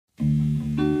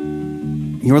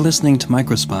You're listening to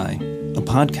Microspy, a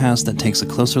podcast that takes a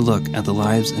closer look at the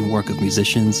lives and work of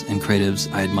musicians and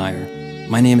creatives I admire.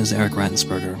 My name is Eric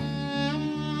Rattensperger.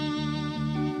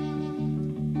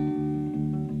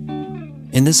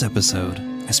 In this episode,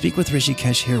 I speak with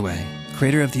Hrishikesh Hirway,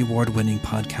 creator of the award-winning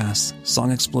podcasts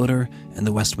Song Exploder and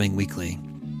The West Wing Weekly.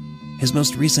 His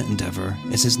most recent endeavor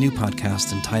is his new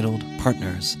podcast entitled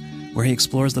Partners, where he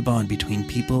explores the bond between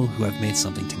people who have made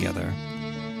something together.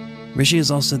 Rishi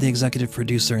is also the executive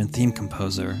producer and theme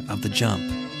composer of The Jump,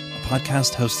 a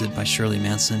podcast hosted by Shirley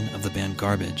Manson of the band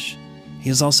Garbage. He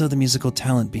is also the musical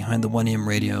talent behind the 1AM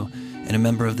Radio and a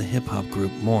member of the hip-hop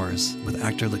group Moors with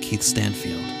actor Lakeith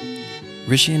Stanfield.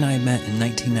 Rishi and I met in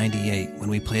 1998 when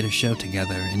we played a show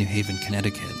together in New Haven,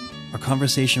 Connecticut. Our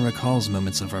conversation recalls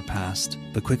moments of our past,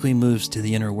 but quickly moves to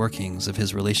the inner workings of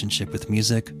his relationship with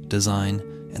music, design,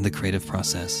 and the creative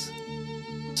process.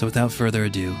 So without further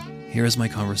ado, here is my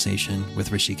conversation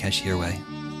with Hrishikesh Hirway.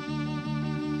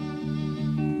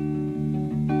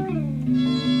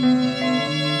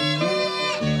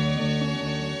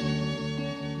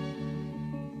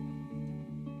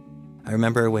 I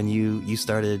remember when you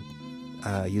started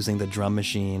using the drum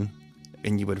machine,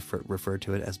 and you would refer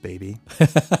to it as baby.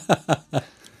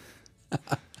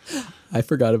 I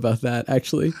forgot about that,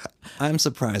 actually. I'm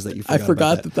surprised that you forgot I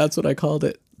forgot about that that's what I called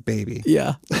it. Baby.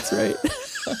 Yeah, that's right.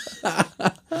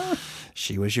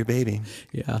 She was your baby.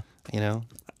 Yeah. You know,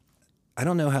 I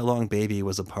don't know how long Baby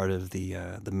was a part of the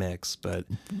mix, but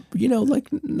like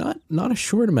not a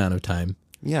short amount of time.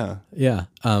 Yeah. Yeah.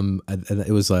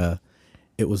 It was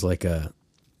like a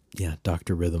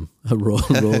Dr. Rhythm, a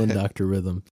rolling Dr.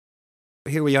 Rhythm.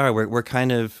 Here we are.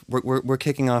 We're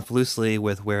kicking off loosely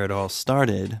with where it all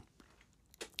started.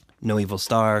 No Evil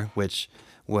Star, which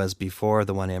was before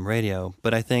the 1AM Radio,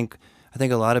 but I think a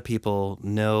lot of people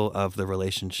know of the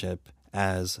relationship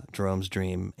as Jerome's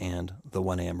Dream and the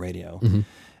 1AM Radio. Mm-hmm.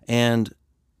 And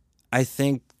I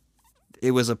think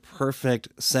it was a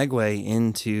perfect segue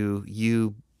into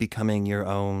you becoming your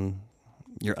own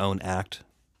act.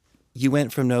 You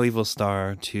went from No Evil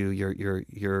Star to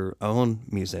your own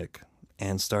music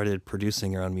and started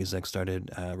producing your own music,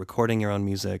 started recording your own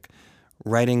music,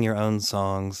 writing your own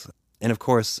songs. And of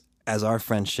course, as our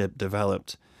friendship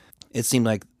developed, it seemed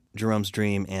like Jerome's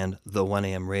Dream and the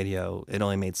 1AM Radio, it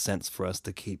only made sense for us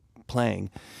to keep playing.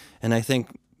 And I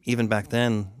think even back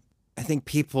then, I think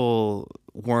people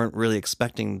weren't really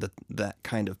expecting that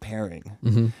kind of pairing.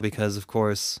 Mm-hmm. Because, of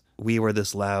course, we were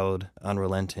this loud,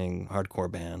 unrelenting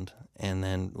hardcore band. And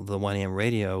then the 1AM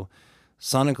Radio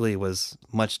sonically was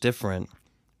much different.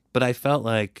 But I felt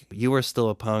like you were still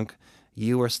a punk.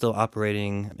 You were still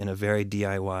operating in a very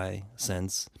DIY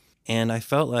sense. And I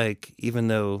felt like even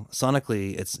though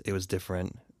sonically it was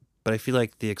different, but I feel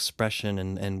like the expression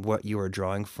and what you were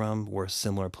drawing from were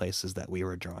similar places that we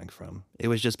were drawing from. It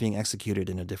was just being executed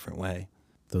in a different way.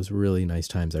 Those were really nice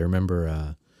times. I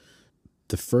remember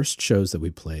the first shows that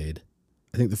we played.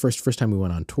 I think the first time we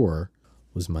went on tour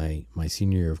was my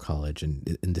senior year of college,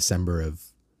 and in December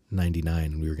of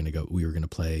 '99, we were going to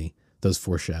play those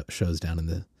 4 shows down in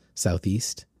the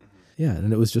Southeast. Yeah,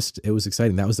 and it was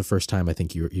exciting. That was the first time I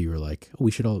think you were like,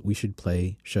 oh, we should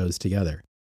play shows together.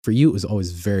 For you, it was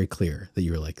always very clear that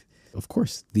you were like, of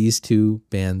course, these two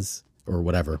bands or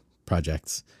whatever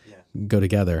projects go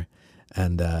together,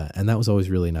 and that was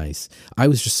always really nice. I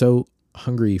was just so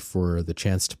hungry for the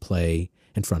chance to play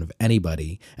in front of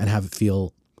anybody and have it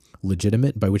feel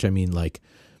legitimate, by which I mean like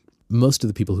most of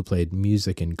the people who played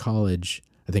music in college,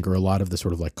 I think, or a lot of the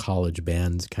sort of like college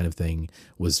bands kind of thing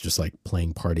was just like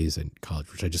playing parties in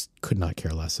college, which I just could not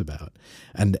care less about.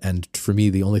 And for me,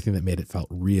 the only thing that made it felt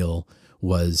real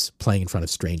was playing in front of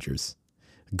strangers,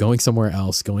 going somewhere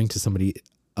else, going to somebody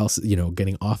else,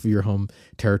 getting off of your home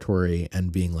territory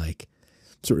and being like,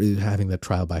 sort of having that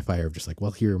trial by fire of just like,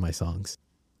 well, here are my songs.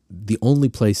 The only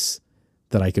place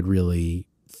that I could really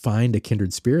find a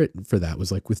kindred spirit for that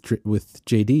was like with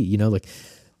JD, like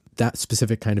that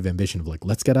specific kind of ambition of like,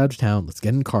 let's get out of town, let's get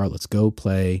in the car, let's go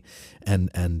play.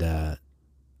 And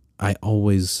I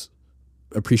always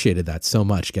appreciated that so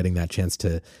much, getting that chance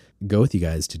to go with you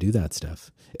guys to do that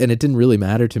stuff. And it didn't really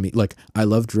matter to me. Like, I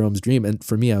loved Jerome's Dream. And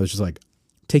for me, I was just like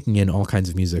taking in all kinds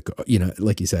of music,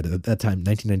 like you said, at that time,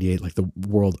 1998, like the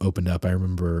world opened up. I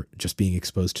remember just being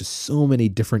exposed to so many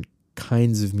different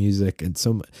kinds of music and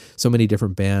so many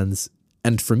different bands.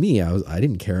 And for me, I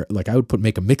didn't care. Like, I would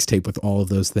make a mixtape with all of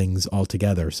those things all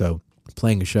together. So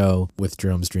playing a show with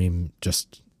Jerome's Dream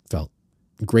just felt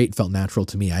great, felt natural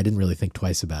to me. I didn't really think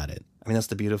twice about it. I mean, that's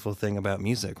the beautiful thing about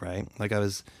music, right? Like I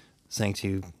was saying to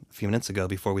you a few minutes ago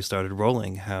before we started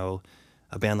rolling, how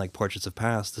a band like Portraits of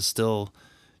Past is still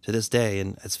to this day,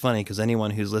 and it's funny because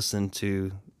anyone who's listened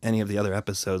to any of the other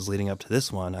episodes leading up to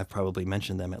this one, I've probably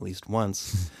mentioned them at least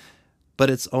once. But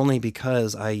it's only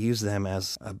because I use them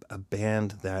as a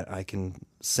band that I can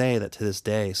say that to this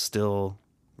day still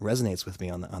resonates with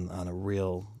me on a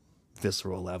real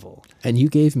visceral level. And you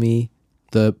gave me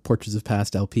the Portraits of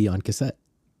Past LP on cassette.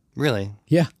 Really?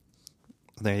 Yeah.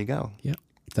 There you go. Yeah.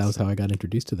 That was how I got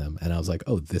introduced to them. And I was like,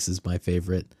 oh, this is my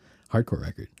favorite hardcore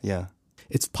record. Yeah.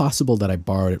 It's possible that I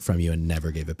borrowed it from you and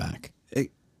never gave it back.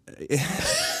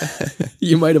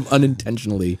 You might have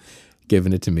unintentionally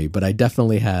given it to me, but I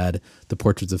definitely had the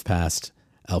Portraits of Past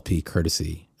LP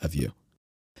courtesy of you.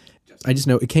 I just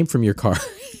know it came from your car.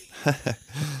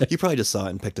 You probably just saw it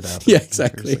and picked it up. Yeah,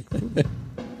 exactly.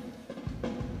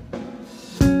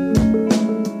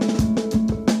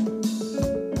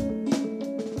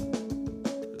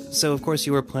 So, of course,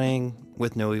 you were playing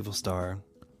with No Evil Star,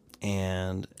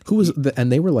 and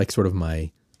and they were like sort of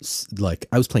my, like,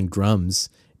 I was playing drums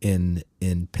in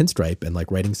Pinstripe and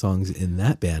like writing songs in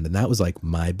that band, and that was like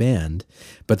my band.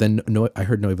 But then I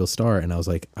heard No Evil Star, and I was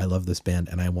like, I love this band,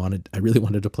 and I really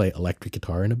wanted to play electric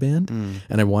guitar in a band,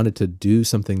 and I wanted to do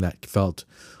something that felt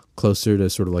closer to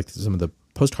sort of like some of the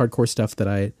post-hardcore stuff that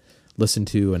I listened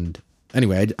to. And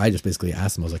anyway, I just basically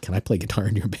asked them, I was like, can I play guitar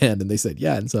in your band? And they said,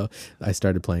 yeah. And so I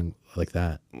started playing like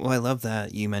that. Well, I love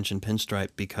that you mentioned Pinstripe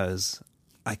because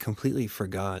I completely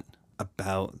forgot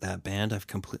about that band. I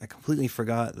completely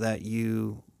forgot that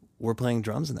you were playing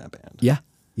drums in that band. Yeah.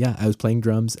 I was playing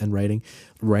drums and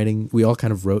writing. We all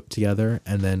kind of wrote together,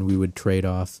 and then we would trade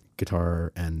off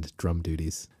guitar and drum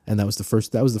duties. And that was the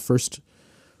first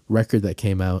record that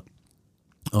came out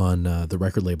on the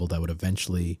record label that would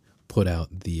eventually put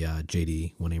out the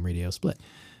JD One Aim Radio split,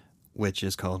 which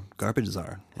is called Garbage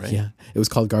Czar, right? Yeah, it was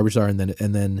called Garbage Czar, and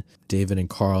then David and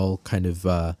Carl kind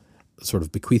of sort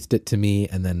of bequeathed it to me,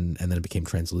 and then it became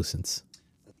Translucence.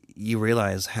 You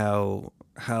realize how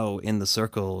in the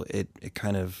circle it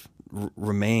kind of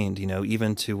remained,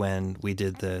 even to when we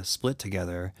did the split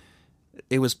together.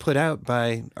 It was put out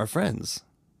by our friends.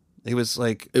 It was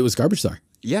Garbage Czar.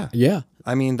 Yeah.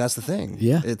 I mean, that's the thing.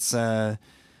 Yeah.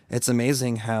 It's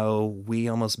amazing how we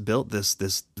almost built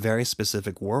this very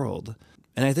specific world.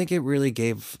 And I think it really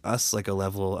gave us like a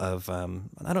level of,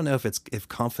 I don't know if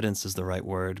confidence is the right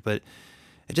word, but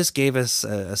it just gave us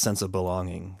a sense of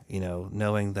belonging,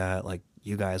 knowing that like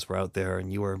you guys were out there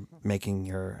and you were making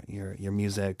your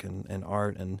music and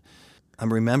art. And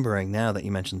I'm remembering now that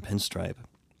you mentioned Pinstripe.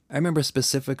 I remember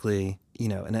specifically,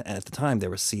 and at the time there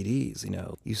were CDs,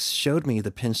 you showed me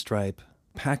the Pinstripe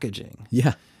packaging.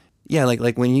 Yeah. Yeah,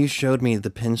 like when you showed me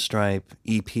the Pinstripe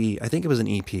EP, I think it was an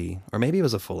EP, or maybe it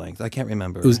was a full length. I can't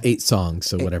remember. It was 8 songs,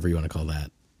 so whatever you want to call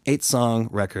that. 8-song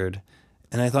record.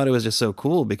 And I thought it was just so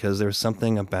cool because there was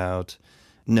something about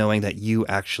knowing that you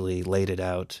actually laid it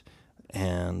out.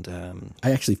 And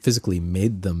I actually physically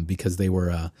made them because they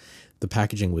were, the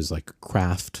packaging was like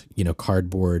craft,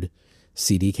 cardboard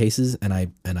CD cases, and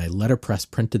I letterpress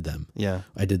printed them. Yeah.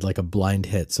 I did like a blind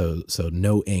hit, so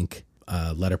no ink.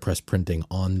 Letterpress printing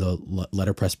on the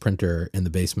letterpress printer in the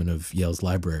basement of Yale's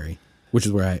library, which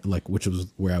was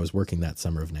where I was working that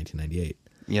summer of 1998.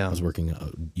 Yeah, I was working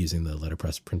using the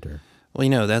letterpress printer.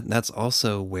 Well, that's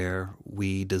also where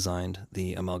we designed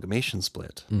the Amalgamation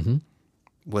split. Mm-hmm.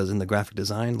 Was in the graphic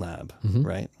design lab, mm-hmm.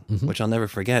 right? Mm-hmm. Which I'll never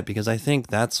forget because I think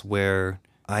that's where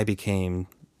I became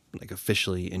like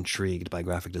officially intrigued by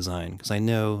graphic design because I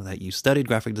know that you studied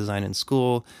graphic design in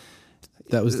school.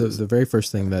 That was the very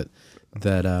first thing that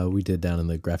we did down in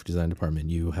the graphic design department.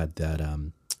 You had that,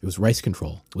 it was Rice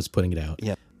Control was putting it out.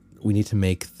 Yeah. We need to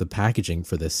make the packaging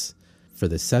for this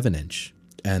 7-inch.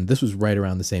 And this was right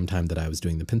around the same time that I was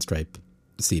doing the Pinstripe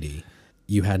CD.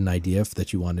 You had an idea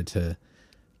that you wanted to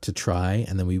try,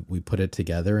 and then we put it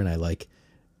together,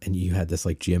 and you had this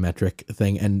like geometric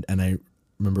thing. And I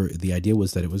remember the idea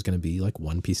was that it was going to be like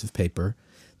one piece of paper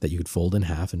that you could fold in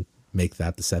half and make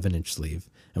that the 7-inch sleeve.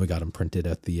 And we got them printed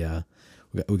at the,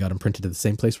 we got them printed at the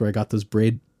same place where I got those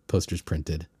Braid posters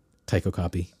printed. Tycho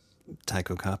Copy.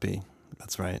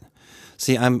 That's right.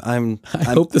 See, I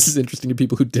hope this is interesting to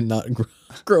people who did not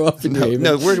grow up in New Haven.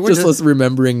 No, we're just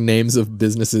remembering names of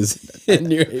businesses in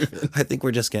New Haven. I think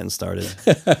we're just getting started.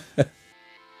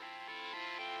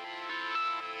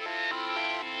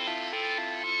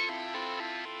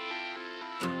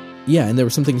 Yeah, and there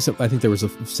was something. I think there was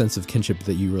a sense of kinship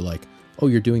that you were like, "Oh,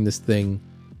 you're doing this thing."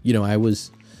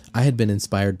 I had been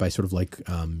inspired by sort of like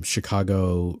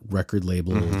Chicago record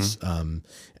labels, mm-hmm.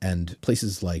 And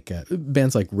places like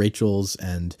bands like Rachel's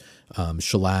and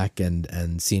Shellac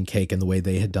and Sea and Cake, and the way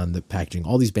they had done the packaging.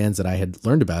 All these bands that I had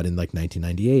learned about in like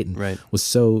 1998, and right. was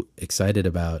so excited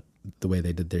about the way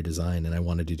they did their design, and I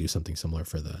wanted to do something similar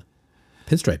for the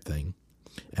Pinstripe thing.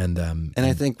 And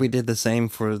I think we did the same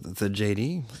for the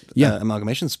JD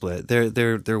Amalgamation Split.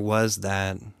 There was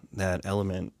that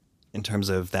element in terms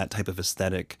of that type of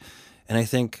aesthetic, and I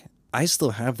think I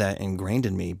still have that ingrained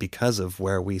in me because of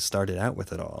where we started out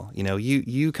with it all. You know,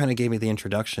 you kind of gave me the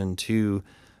introduction to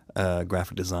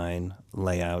graphic design,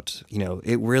 layout. You know,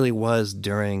 it really was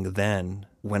during then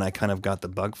when I kind of got the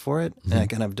bug for it, and I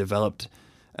kind of developed.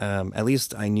 At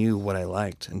least I knew what I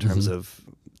liked in terms of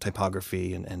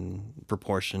typography and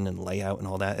proportion and layout and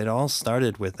all that. It all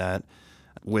started with that,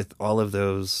 with all of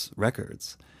those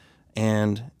records.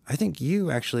 And I think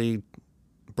you actually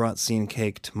brought Scene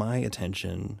Cake to my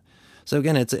attention. So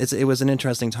again, it was an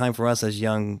interesting time for us as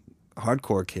young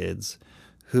hardcore kids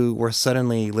who were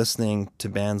suddenly listening to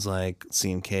bands like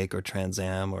Scene Cake or Trans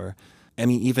Am, or I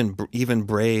mean even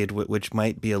Braid, which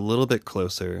might be a little bit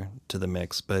closer to the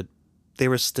mix, but they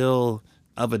were still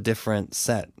of a different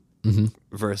set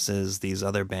versus these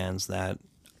other bands that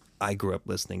I grew up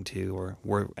listening to or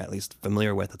were at least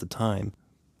familiar with at the time.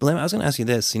 But I was going to ask you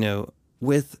this, you know,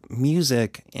 with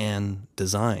music and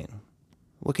design,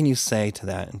 what can you say to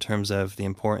that in terms of the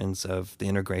importance of the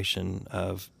integration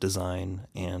of design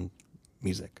and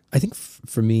music? I think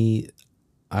for me,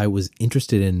 I was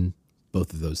interested in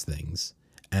both of those things.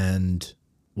 And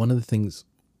one of the things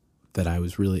that I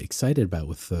was really excited about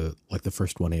with the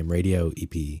first 1AM Radio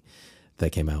EP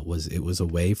that came out was it was a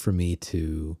way for me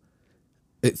to,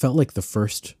 it felt like the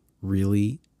first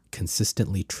really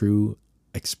consistently true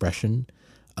expression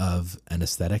of an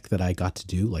aesthetic that I got to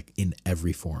do, like in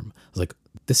every form. I was like,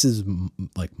 this is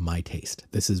like my taste.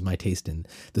 This is my taste, and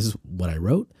this is what I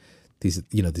wrote. This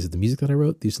is the music that I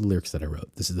wrote. These are the lyrics that I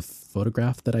wrote. This is the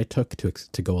photograph that I took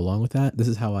to go along with that. This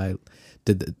is how I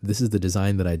did. This is the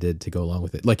design that I did to go along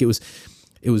with it. Like it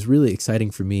was really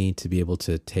exciting for me to be able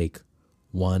to take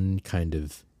one kind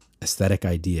of aesthetic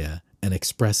idea and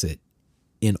express it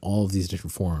in all of these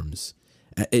different forms.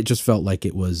 It just felt like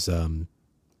it was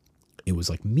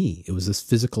like me. It was this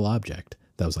physical object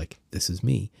that was like, this is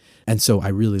me. And so I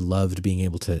really loved being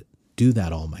able to do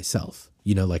that all myself.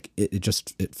 You know, like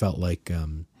it felt like,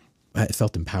 it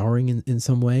felt empowering in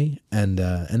some way. And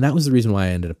that was the reason why I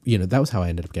ended up, you know, that was how I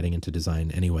ended up getting into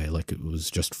design anyway. Like it was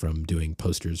just from doing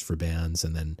posters for bands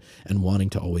and wanting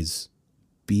to always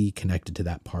be connected to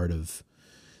that part of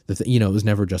the thing. You know, it was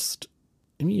never just,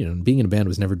 you know, being in a band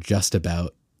was never just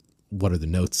about what are the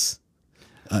notes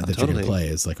that you're going to play.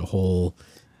 It's like a whole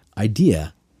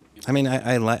idea. I mean,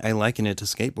 I liken it to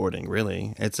skateboarding,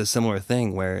 really. It's a similar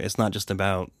thing where it's not just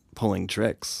about pulling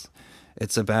tricks.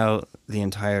 It's about the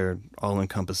entire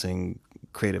all-encompassing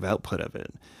creative output of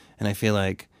it. And I feel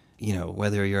like, you know,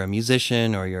 whether you're a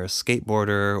musician or you're a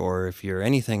skateboarder or if you're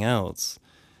anything else,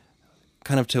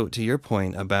 kind of to your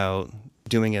point about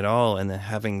doing it all and then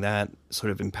having that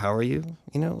sort of empower you,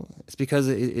 you know, it's because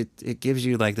it gives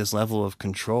you like this level of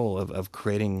control of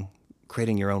creating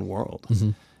your own world.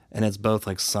 Mm-hmm. And it's both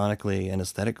like sonically and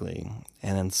aesthetically.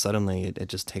 And then suddenly it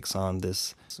just takes on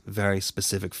this very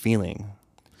specific feeling.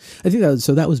 I think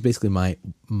that was basically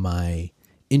my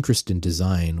interest in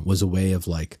design was a way of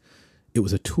like, it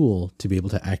was a tool to be able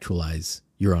to actualize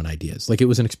your own ideas. Like it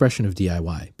was an expression of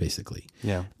DIY basically.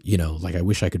 Yeah. You know, like I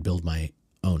wish I could build my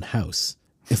own house.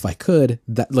 If I could,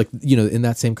 that like, you know, in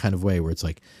that same kind of way where it's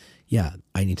like, yeah,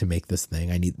 I need to make this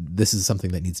thing. This is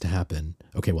something that needs to happen.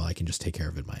 Okay, well, I can just take care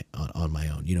of it on my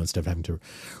own, you know, instead of having to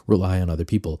rely on other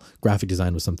people. Graphic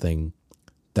design was something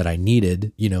that I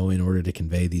needed, you know, in order to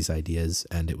convey these ideas.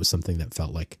 And it was something that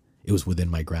felt like it was within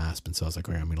my grasp. And so I was like,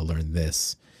 all right, I'm going to learn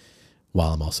this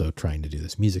while I'm also trying to do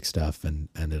this music stuff. And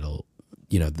it'll,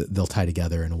 you know, they'll tie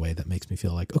together in a way that makes me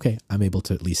feel like, okay, I'm able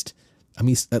to at least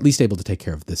able to take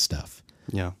care of this stuff.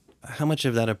 Yeah. How much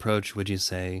of that approach would you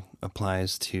say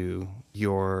applies to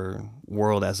your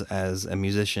world as a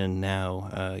musician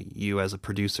now, you as a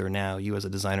producer now, you as a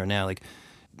designer now? Like,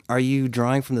 are you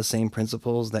drawing from the same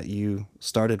principles that you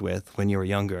started with when you were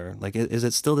younger? Like, is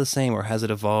it still the same or has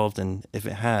it evolved? And if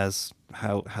it has,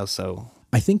 how so?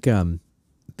 I think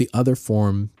the other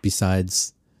form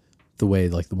besides the way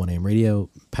like the 1AM Radio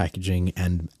packaging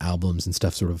and albums and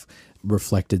stuff sort of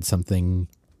reflected something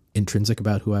intrinsic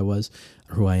about who I was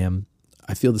or who I am.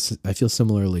 I feel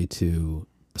similarly to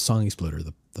Song Exploder,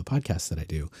 the podcast that I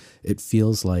do. It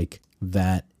feels like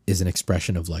that is an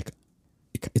expression of like,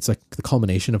 it's like the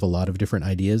culmination of a lot of different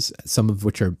ideas, some of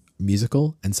which are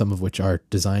musical and some of which are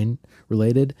design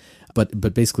related.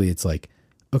 But basically it's like,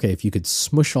 okay, if you could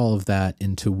smush all of that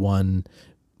into one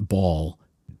ball,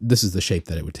 this is the shape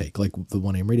that it would take. Like the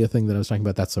 1AM Radio thing that I was talking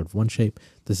about, that's sort of one shape.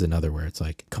 This is another where it's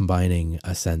like combining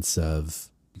a sense of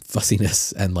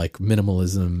fussiness and like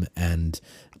minimalism and,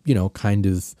 you know, kind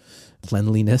of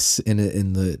cleanliness in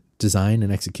the design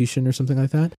and execution or something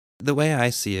like that. The way I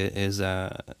see it is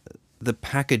the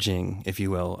packaging, if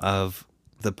you will, of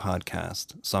the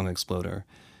podcast, Song Exploder.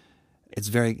 It's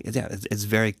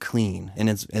very clean, and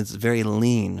it's very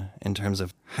lean in terms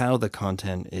of how the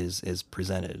content is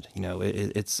presented. You know,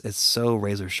 it's so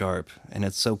razor sharp, and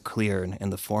it's so clear in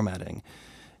the formatting.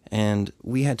 And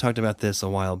we had talked about this a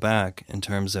while back in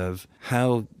terms of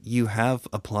how you have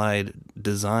applied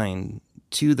design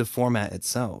to the format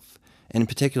itself. And in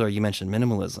particular, you mentioned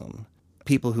minimalism.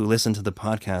 People who listen to the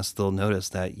podcast, they'll notice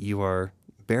that you are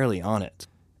barely on it.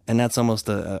 And that's almost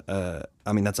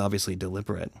that's obviously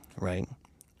deliberate, right?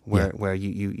 Where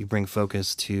you bring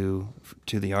focus to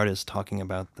the artist talking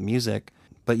about the music,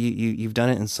 but you've done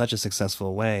it in such a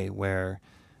successful way where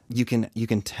you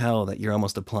can tell that you're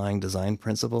almost applying design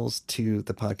principles to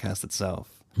the podcast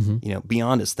itself. Mm-hmm. You know,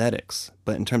 beyond aesthetics,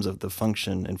 but in terms of the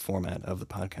function and format of the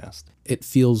podcast. It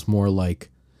feels more like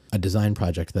a design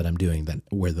project that I'm doing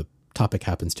where the topic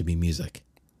happens to be music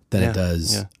than it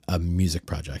does a music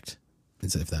project,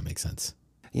 if that makes sense.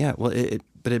 Yeah, well,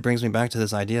 but it brings me back to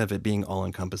this idea of it being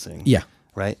all-encompassing. Yeah.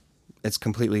 Right? It's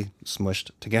completely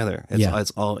smushed together.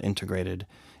 It's all integrated.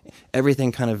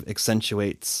 Everything kind of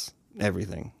accentuates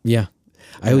everything. Yeah.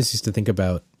 I always used to think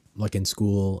about, like in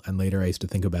school and later, I used to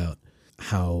think about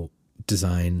how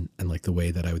design and like the way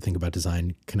that I would think about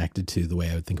design connected to the way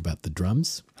I would think about the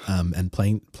drums and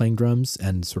playing drums,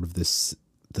 and sort of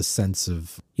the sense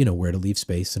of, you know, where to leave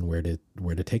space and where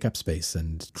to take up space,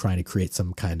 and trying to create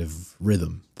some kind of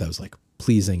rhythm that was like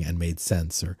pleasing and made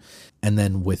sense. And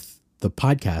then with the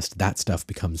podcast, that stuff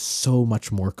becomes so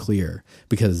much more clear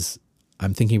because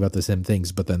I'm thinking about the same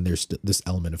things, but then there's this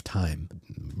element of time.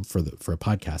 For a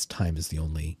podcast, time is the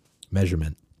only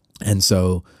measurement. And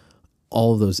so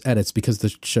all of those edits, because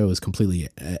the show is completely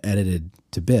edited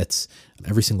to bits,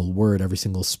 every single word, every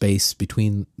single space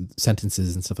between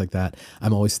sentences and stuff like that,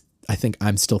 I think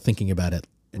I'm still thinking about it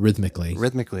rhythmically.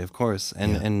 Rhythmically, of course.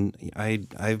 And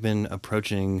I've been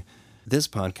approaching this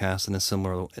podcast in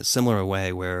a similar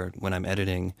way, where when I'm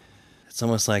editing, it's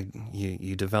almost like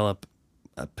you develop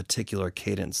a particular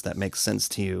cadence that makes sense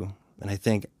to you. And I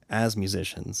think as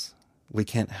musicians, we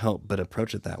can't help but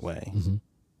approach it that way. Mm-hmm.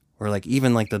 Or like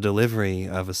even like the delivery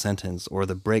of a sentence or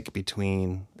the break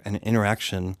between an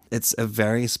interaction, it's a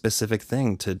very specific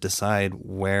thing to decide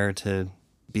where to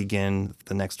begin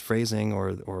the next phrasing,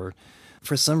 or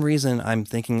for some reason I'm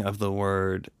thinking of the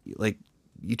word, like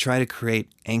you try to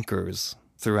create anchors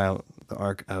throughout the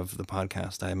arc of the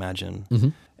podcast, I imagine. Mm-hmm.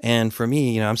 And for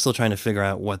me, you know, I'm still trying to figure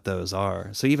out what those are.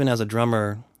 So even as a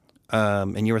drummer,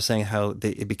 and you were saying how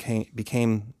it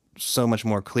became so much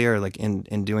more clear, like in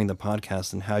doing the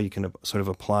podcast, and how you can sort of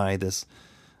apply this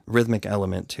rhythmic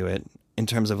element to it in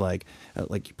terms of like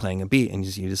playing a beat,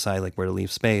 and you decide like where to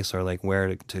leave space, or like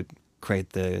where to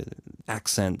create the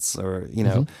accents, or, you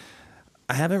know, mm-hmm.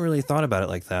 I haven't really thought about it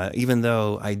like that, even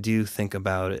though I do think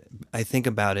about it. I think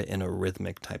about it in a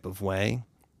rhythmic type of way,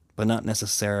 but not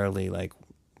necessarily like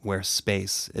where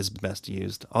space is best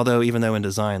used. Although even though in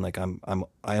design, like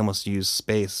I almost use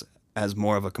space as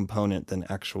more of a component than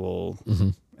actual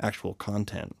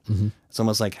content. Mm-hmm. It's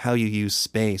almost like how you use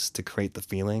space to create the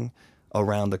feeling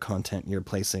around the content you're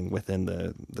placing within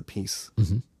the piece.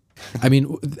 Mm-hmm. I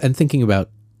mean, and thinking about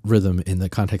rhythm in the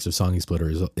context of Song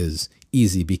Exploder is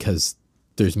easy because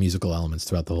there's musical elements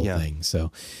throughout the whole thing.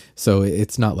 So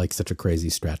it's not like such a crazy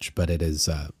stretch, but it is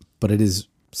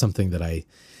something that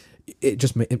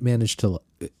it managed to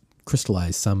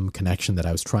crystallize some connection that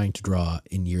I was trying to draw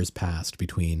in years past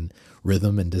between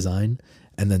rhythm and design.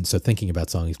 And then, so thinking about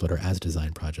Song Exploder as a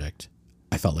design project,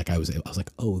 I felt like I was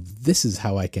like, oh, this is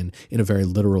how I can, in a very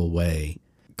literal way,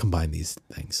 combine these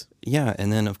things. Yeah.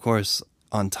 And then of course,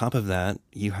 on top of that,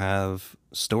 you have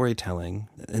storytelling.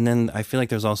 And then I feel like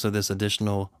there's also this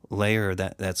additional layer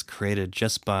that's created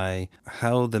just by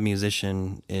how the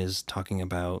musician is talking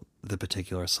about the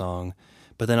particular song,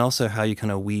 but then also how you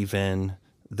kind of weave in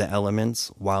the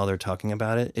elements while they're talking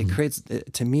about it. It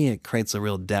creates a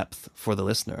real depth for the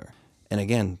listener. And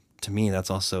again, to me, that's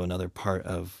also another part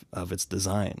of its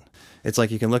design. It's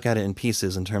like you can look at it in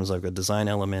pieces in terms of a design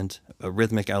element, a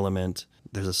rhythmic element,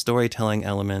 there's a storytelling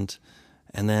element,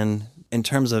 and then in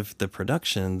terms of the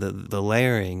production, the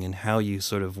layering and how you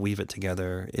sort of weave it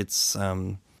together, it's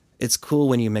cool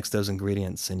when you mix those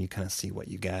ingredients and you kind of see what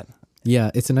you get.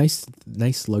 Yeah, it's a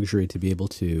nice luxury to be able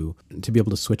to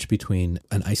switch between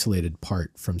an isolated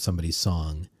part from somebody's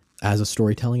song as a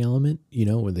storytelling element, you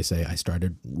know, where they say, I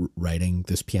started writing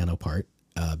this piano part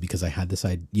because I had this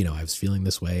idea, you know, I was feeling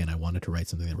this way and I wanted to write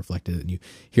something that reflected it. And you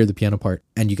hear the piano part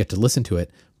and you get to listen to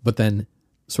it, but then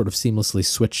sort of seamlessly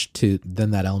switch to,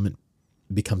 then that element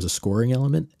becomes a scoring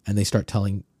element, and they start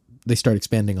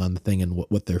expanding on the thing and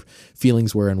what their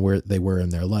feelings were and where they were in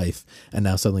their life. And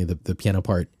now suddenly the piano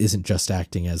part isn't just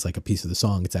acting as like a piece of the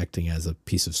song, it's acting as a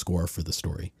piece of score for the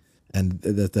story. And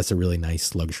that's a really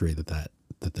nice luxury that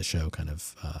the show kind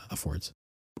of affords.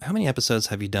 How many episodes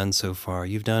have you done so far?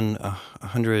 You've done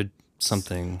 100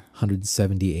 something.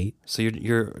 178. So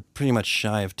you're pretty much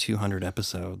shy of 200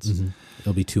 episodes. Mm-hmm.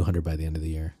 It'll be 200 by the end of the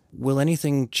year. Will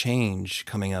anything change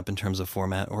coming up in terms of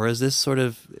format, or is this sort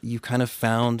of, you kind of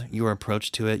found your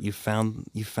approach to it? You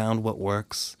found what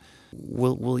works.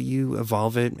 Will you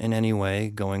evolve it in any way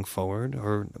going forward,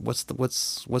 or what's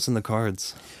in the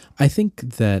cards? I think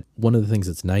that one of the things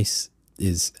that's nice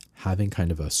is having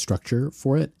kind of a structure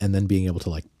for it, and then being able to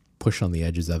like push on the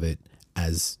edges of it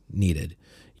as needed.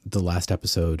 The last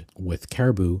episode with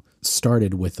Caribou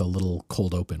started with a little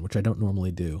cold open, which I don't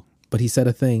normally do, but he said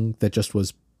a thing that just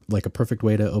was like a perfect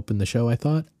way to open the show, I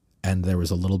thought. And there was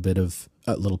a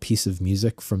little piece of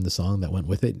music from the song that went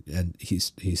with it. And he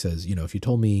says, you know,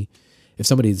 if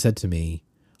somebody had said to me,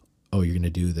 oh, you're going to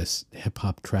do this hip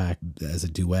hop track as a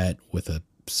duet with a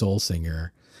soul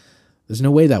singer, there's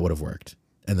no way that would have worked.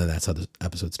 And then that's how the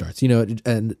episode starts, you know,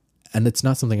 and it's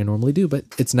not something I normally do, but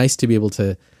it's nice to be able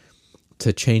to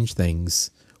change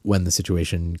things when the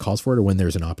situation calls for it or when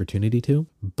there's an opportunity to.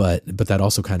 But that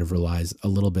also kind of relies a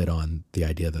little bit on the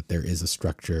idea that there is a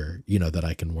structure, you know, that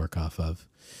I can work off of.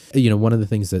 You know, one of the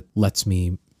things that lets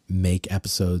me make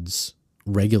episodes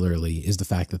regularly is the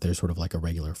fact that there's sort of like a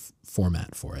regular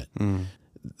format for it.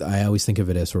 I always think of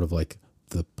it as sort of like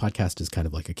the podcast is kind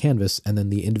of like a canvas, and then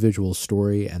the individual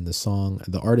story and the song,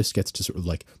 the artist gets to sort of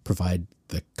like provide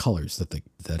the colors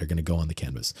that are going to go on the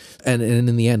canvas. And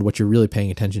in the end, what you're really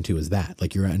paying attention to is that,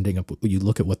 like, you're ending up, you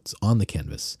look at what's on the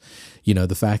canvas, you know,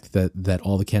 the fact that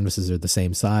all the canvases are the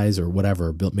same size or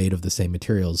whatever, built, made of the same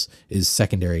materials, is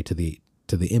secondary to the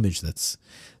image that's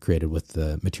created with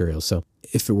the materials. So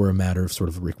if it were a matter of sort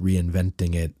of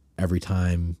reinventing it every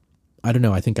time, I don't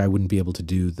know, I think I wouldn't be able to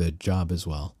do the job as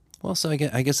well. Well, so I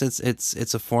guess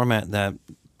it's a format that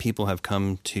people have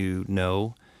come to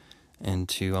know and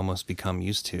to almost become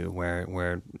used to,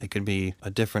 where it could be a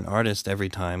different artist every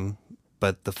time,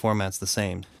 but the format's the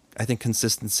same. I think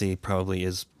consistency probably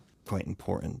is quite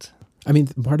important. I mean,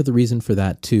 part of the reason for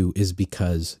that too is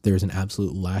because there's an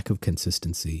absolute lack of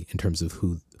consistency in terms of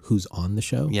who's on the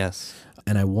show. Yes.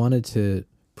 And I wanted to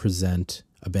present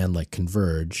a band like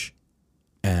Converge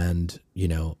and, you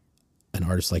know, an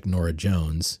artist like Norah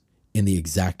Jones in the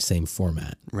exact same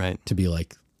format. Right. To be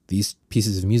like, these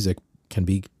pieces of music can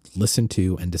be listened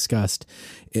to and discussed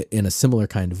in a similar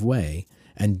kind of way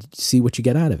and see what you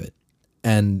get out of it.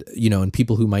 And, you know, and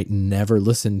people who might never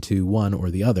listen to one or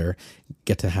the other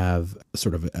get to have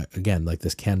sort of, again, like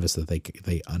this canvas that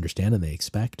they understand and they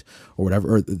expect or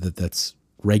whatever, or that's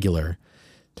regular,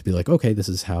 to be like, okay, this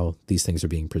is how these things are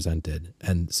being presented.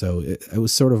 And so it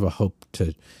was sort of a hope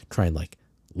to try and like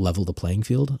level the playing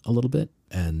field a little bit.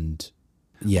 And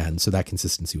yeah, and so that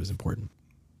consistency was important.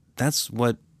 That's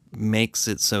what makes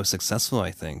it so successful,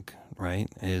 I think, right?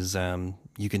 Is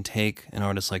you can take an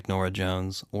artist like Norah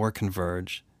Jones or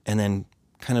Converge and then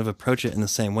kind of approach it in the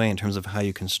same way in terms of how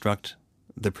you construct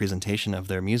the presentation of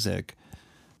their music.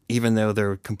 Even though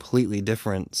they're completely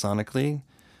different sonically,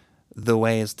 the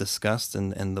way it's discussed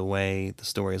and the way the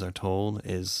stories are told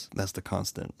that's the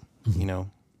constant, you know?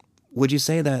 Would you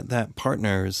say that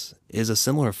Partners is a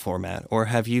similar format, or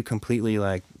have you completely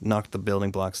like knocked the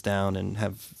building blocks down and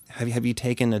have you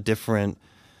taken a different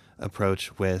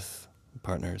approach with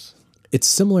Partners? It's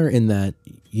similar in that,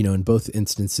 you know, in both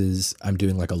instances, I'm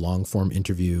doing like a long form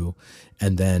interview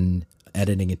and then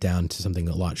editing it down to something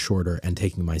a lot shorter and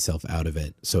taking myself out of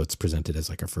it. So it's presented as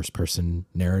like a first person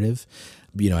narrative.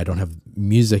 You know, I don't have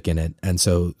music in it. And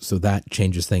so that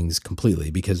changes things completely,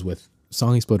 because with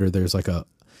Song Exploder,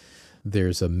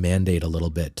 there's a mandate a little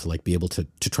bit to like be able to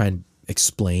try and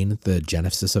explain the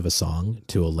genesis of a song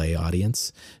to a lay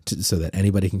audience so that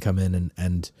anybody can come in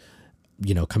and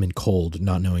you know, come in cold,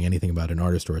 not knowing anything about an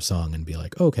artist or a song, and be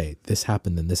like, okay, this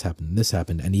happened, then this happened, and this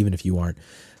happened. And even if you aren't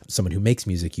someone who makes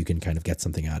music, you can kind of get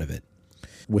something out of it.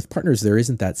 With Partners, there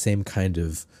isn't that same kind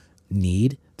of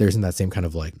need. There isn't that same kind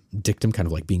of like dictum, kind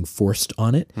of like being forced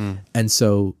on it. And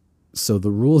so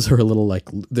the rules are a little like,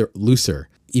 they're looser,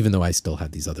 even though I still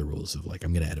have these other rules of like,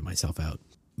 I'm going to edit myself out.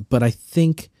 But I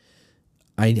think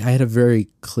I had a very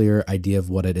clear idea of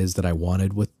what it is that I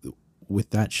wanted with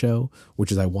that show,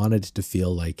 which is I wanted to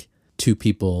feel like two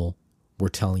people were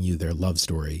telling you their love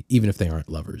story, even if they aren't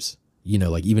lovers. you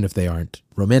know, like even if they aren't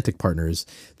romantic partners,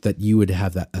 that you would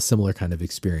have a similar kind of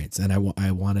experience. And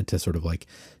I wanted to sort of like,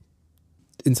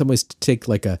 in some ways, take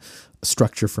like a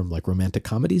structure from like romantic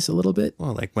comedies a little bit.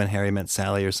 Well, like When Harry Met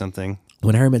Sally or something.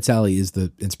 When Harry Met Sally is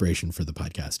the inspiration for the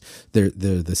podcast.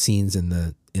 The scenes in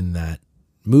that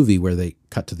movie where they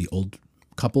cut to the old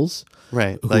couples,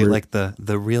 right? Like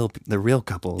the real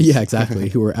couples. Yeah, exactly.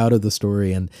 Who are out of the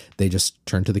story, and they just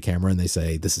turn to the camera and they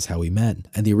say, "This is how we met."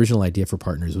 And the original idea for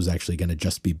Partners was actually going to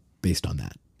just be based on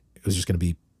that. It was just going to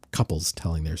be couples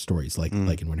telling their stories, like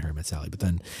in When Harry Met Sally. But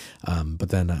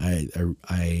then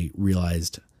I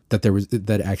realized that there was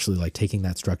that actually, like, taking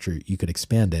that structure, you could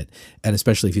expand it, and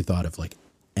especially if you thought of like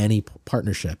any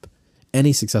partnership,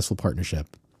 any successful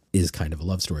partnership is kind of a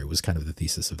love story, was kind of the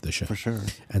thesis of the show. For sure.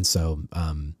 And so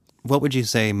what would you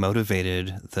say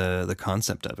motivated the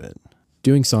concept of it?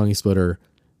 Doing Song Exploder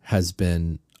has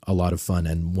been a lot of fun,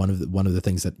 and one of the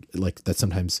things that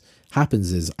sometimes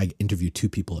happens is I interview two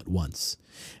people at once,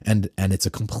 and it's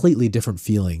a completely different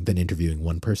feeling than interviewing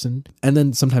one person. And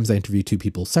then sometimes I interview two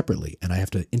people separately, and I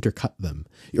have to intercut them,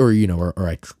 or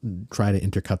I try to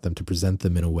intercut them to present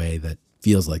them in a way that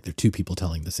feels like they're two people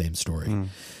telling the same story.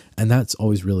 And that's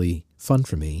always really fun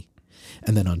for me.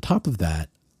 And then on top of that,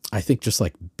 I think just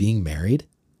like being married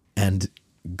and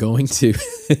going to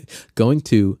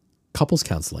couples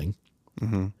counseling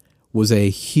was a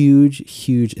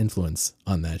huge influence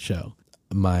on that show.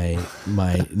 My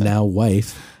now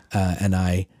wife and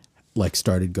I like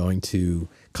started going to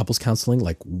couples counseling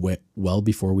like well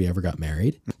before we ever got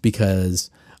married, because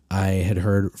I had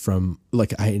heard from,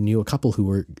 like, I knew a couple who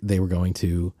were going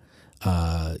to,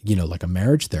 like a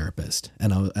marriage therapist.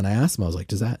 And I asked them, I was like,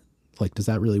 does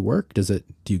that really work? Do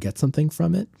you get something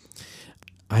from it?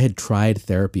 I had tried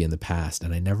therapy in the past,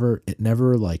 and it never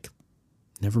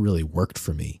really worked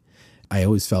for me. I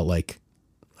always felt like,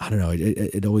 I don't know,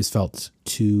 it always felt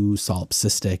too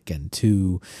solipsistic and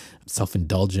too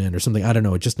self-indulgent or something. I don't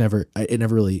know. It never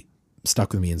really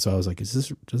stuck with me. And so I was like,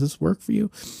 does this work for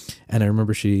you? And I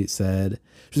remember she's like,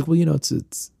 well,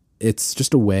 it's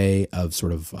just a way of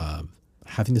sort of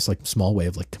having this like small way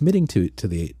of like committing to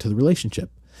the relationship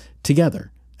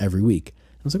together every week.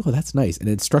 I was like, oh, that's nice. And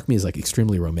it struck me as like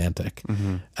extremely romantic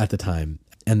at the time.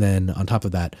 And then on top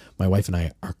of that, my wife and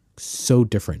I are so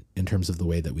different in terms of the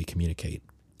way that we communicate,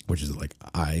 which is like,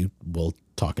 I will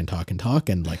talk and talk and talk,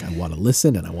 and like, I want to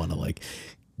listen, and I want to, like,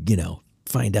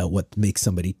 find out what makes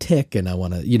somebody tick. And I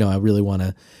want to, I really want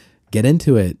to get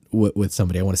into it with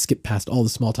somebody. I want to skip past all the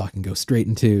small talk and go straight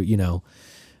into,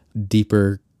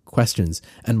 deeper questions.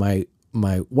 And my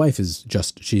wife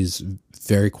she's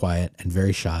very quiet and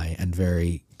very shy and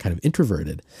very kind of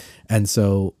introverted. And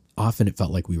so often it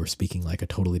felt like we were speaking like a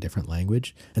totally different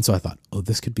language. And so I thought, oh,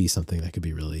 this could be something that could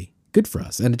be really good for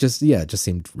us. And it just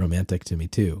seemed romantic to me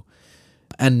too.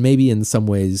 And maybe in some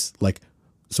ways, like,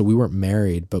 so we weren't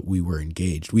married, but we were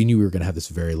engaged. We knew we were going to have this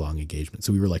very long engagement.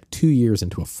 So we were like 2 years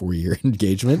into a 4-year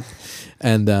engagement,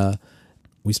 and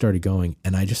we started going,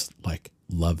 and I just like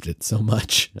loved it so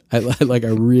much. I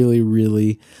really,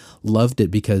 really loved it,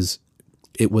 because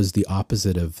it was the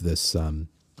opposite of this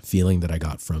feeling that I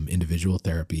got from individual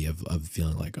therapy of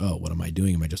feeling like, oh, what am I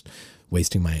doing? Am I just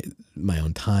wasting my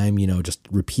own time? Just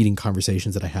repeating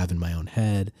conversations that I have in my own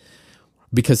head.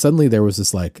 Because suddenly there was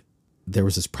this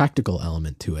practical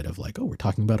element to it of like, oh, we're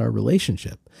talking about our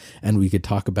relationship, and we could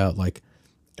talk about like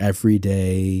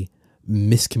everyday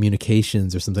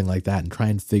miscommunications or something like that, and try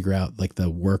and figure out like the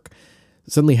work.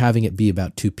 Suddenly having it be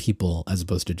about two people as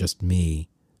opposed to just me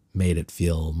made it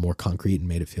feel more concrete and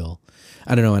made it feel,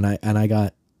 I don't know. And I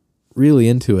got really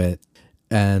into it.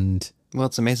 And well,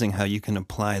 it's amazing how you can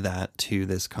apply that to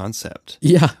this concept.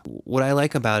 Yeah. What I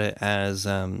like about it as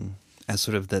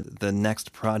sort of the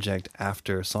next project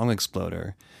after Song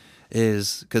Exploder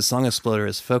is because Song Exploder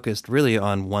is focused really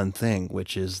on one thing,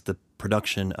 which is the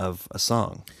production of a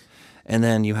song. And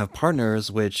then you have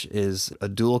Partners, which is a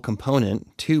dual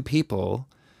component, two people,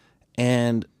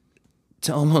 and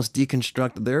to almost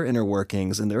deconstruct their inner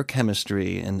workings and their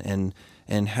chemistry and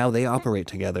how they operate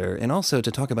together, and also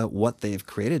to talk about what they've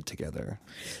created together.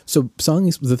 So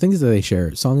the things that they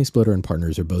share, Song Exploder and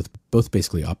Partners are both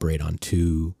basically operate on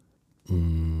two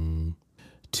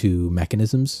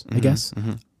mechanisms, I guess.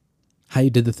 How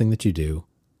you did the thing that you do,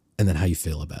 and then how you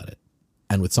feel about it.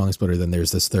 And with Song Exploder, then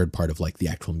there's this third part of like the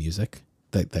actual music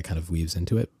that kind of weaves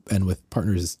into it. And with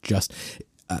Partners, it's just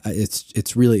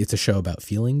it's a show about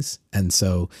feelings. And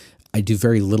so I do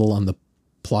very little on the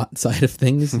plot side of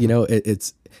things.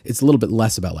 It's a little bit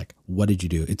less about like, what did you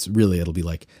do? It'll be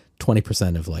like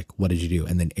 20% of like, what did you do?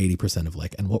 And then 80% of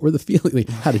like, and what were the feelings? Like,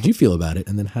 how did you feel about it?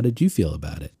 And then how did you feel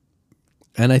about it?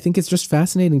 And I think it's just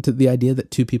fascinating to the idea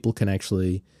that two people can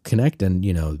actually connect, and,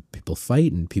 you know, people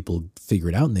fight and people figure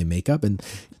it out and they make up. And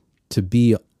to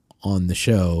be on the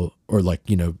show, or like,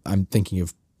 you know, I'm thinking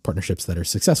of partnerships that are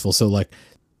successful. So like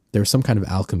there's some kind of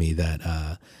alchemy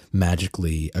that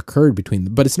magically occurred between,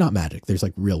 but it's not magic. There's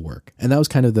like real work. And that was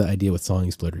kind of the idea with Song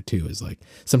Exploder too, is like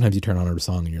sometimes you turn on a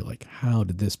song and you're like, how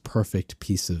did this perfect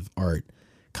piece of art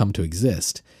come to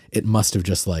exist? It must have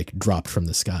just like dropped from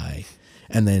the sky.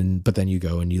 And then, but then you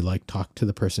go and you like talk to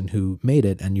the person who made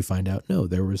it, and you find out, no,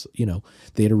 there was, you know,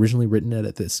 they had originally written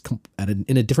it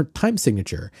in a different time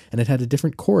signature, and it had a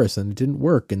different chorus and it didn't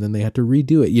work. And then they had to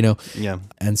redo it, you know? Yeah.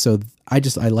 And so I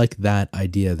like that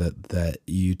idea that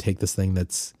you take this thing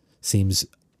that seems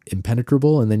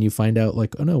impenetrable, and then you find out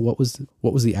like, oh no, what was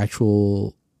the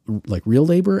actual like real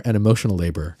labor and emotional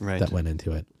labor that went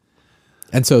into it.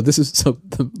 And so this is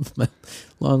my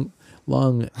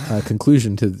long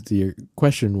conclusion to your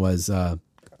question was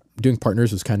doing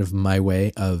partners was kind of my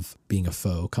way of being a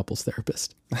faux couples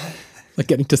therapist. Like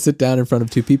getting to sit down in front of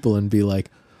two people and be like,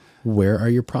 where are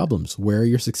your problems? Where are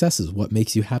your successes? What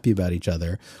makes you happy about each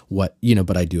other? What, you know,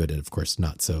 but I do it, of course,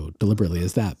 not so deliberately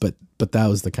as that, but that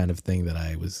was the kind of thing that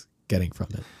I was getting from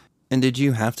it. And did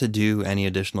you have to do any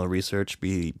additional research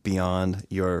beyond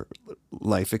your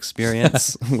life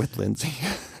experience with Lindsay?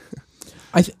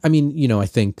 I mean, you know, I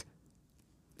think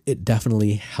it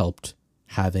definitely helped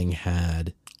having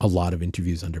had a lot of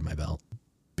interviews under my belt,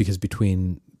 because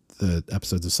between the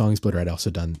episodes of Song Exploder, I'd also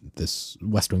done this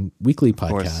West Wing Weekly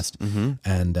podcast,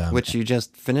 and which you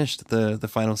just finished the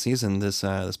final season this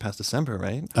past December,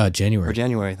 right?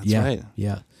 January. That's right.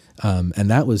 Yeah. And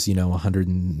that was, you know,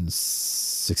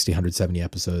 160, 170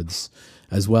 episodes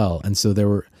as well. And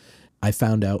so I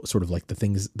found out sort of like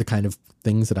the kind of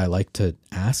things that I like to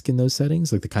ask in those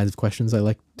settings, like the kinds of questions I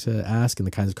like to ask and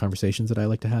the kinds of conversations that I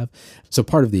like to have. So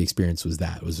part of the experience was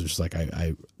that. It was just like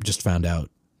I just found out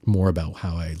more about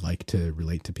how I like to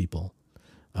relate to people,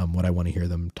 what I want to hear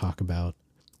them talk about.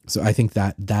 So I think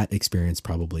that experience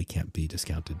probably can't be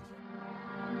discounted.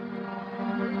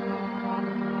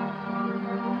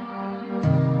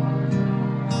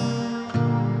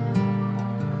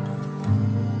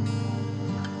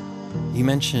 You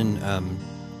mentioned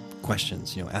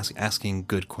questions, you know, asking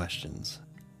good questions.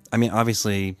 I mean,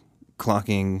 obviously,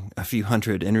 clocking a few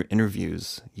hundred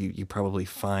interviews, you probably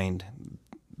find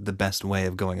the best way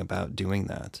of going about doing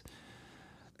that.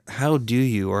 How do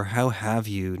you, or how have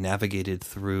you navigated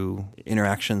through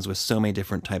interactions with so many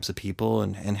different types of people,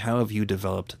 and how have you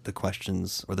developed the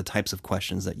questions or the types of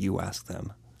questions that you ask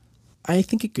them? I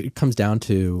think it comes down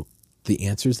to the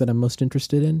answers that I'm most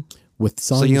interested in. With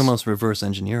songs, so you almost reverse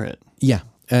engineer it. Yeah.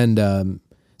 And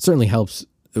certainly helps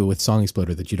with Song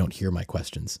Exploder that you don't hear my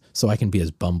questions. So I can be as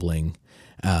bumbling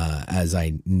as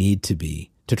I need to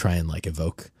be to try and like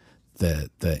evoke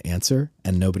the answer,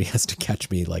 and nobody has to catch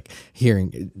me like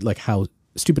hearing like how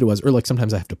stupid it was, or like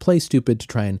sometimes I have to play stupid to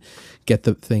try and get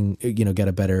the thing, you know, get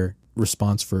a better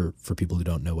response for people who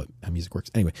don't know how music works.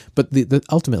 Anyway, but the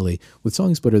ultimately with Song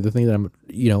Exploder, the thing that I'm,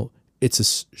 you know, it's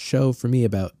a show for me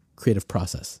about creative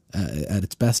process. At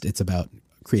its best, it's about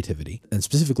creativity, and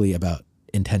specifically about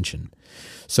intention.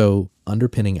 So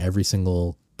underpinning every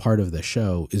single part of the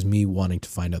show is me wanting to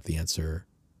find out the answer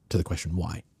to the question,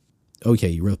 why? Okay,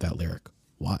 you wrote that lyric.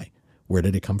 Why? Where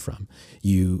did it come from?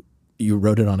 You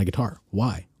wrote it on a guitar.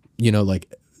 Why? You know,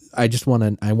 like I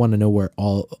want to know where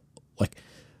all, like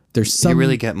there's some... You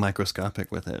really get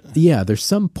microscopic with it. Yeah, there's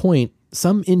some point,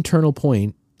 some internal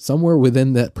point somewhere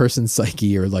within that person's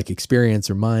psyche or like experience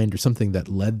or mind or something that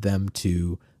led them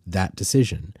to that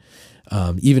decision.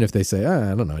 Even if they say,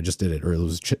 I don't know, I just did it, or it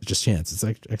was just chance. It's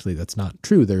actually, that's not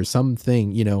true. There's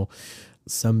something, you know,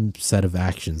 some set of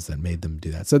actions that made them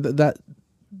do that. So that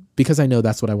because I know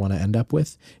that's what I want to end up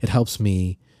with, it helps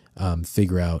me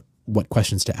figure out what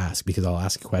questions to ask, because I'll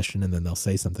ask a question and then they'll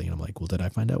say something and I'm like, well, did I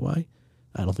find out why?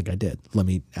 I don't think I did. Let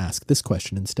me ask this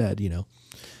question instead, you know.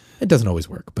 It doesn't always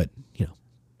work, but, you know.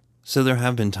 So there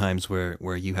have been times where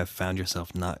you have found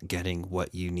yourself not getting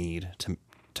what you need to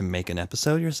make an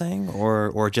episode, you're saying,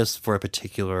 or just for a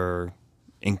particular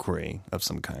inquiry of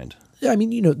some kind? Yeah, I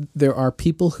mean, you know, there are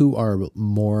people who are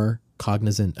more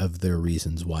cognizant of their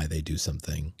reasons why they do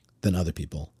something than other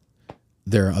people.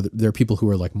 There are people who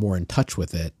are like more in touch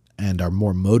with it and are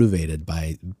more motivated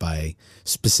by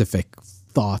specific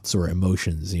thoughts or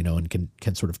emotions, you know, and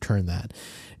can sort of turn that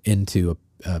into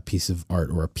a piece of art,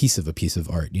 or a piece of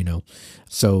art, you know.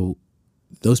 So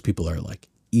those people are like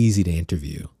easy to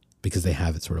interview because they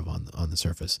have it sort of on the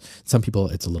surface. Some people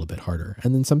it's a little bit harder,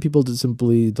 and then some people just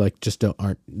simply like just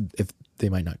aren't, if they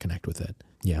might not connect with it.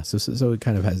 Yeah, so it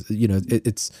kind of has, you know,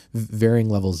 it's varying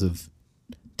levels of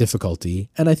difficulty.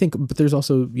 And I think, but there's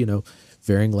also,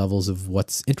 varying levels of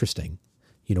what's interesting,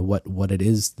 what it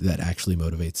is that actually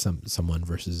motivates someone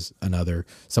versus another.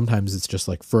 Sometimes it's just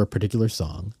like for a particular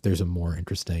song, there's a more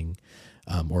interesting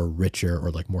or richer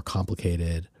or like more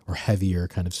complicated or heavier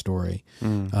kind of story.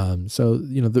 So,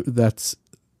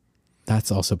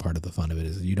 that's also part of the fun of it,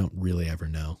 is you don't really ever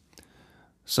know.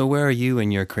 So where are you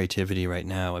in your creativity right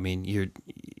now? I mean,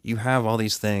 you have all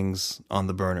these things on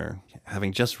the burner,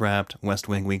 having just wrapped West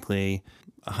Wing Weekly,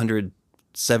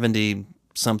 170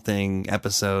 something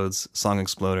episodes, Song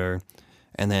Exploder,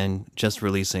 and then just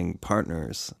releasing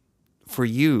Partners. For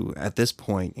you at this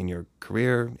point in your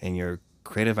career and your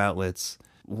creative outlets,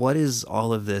 what is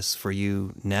all of this for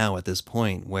you now at this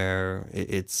point where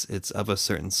it's of a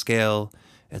certain scale,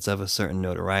 it's of a certain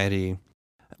notoriety?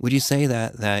 Would you say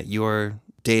that your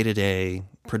day-to-day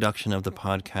production of the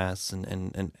podcasts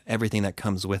and everything that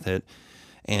comes with it,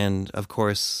 and of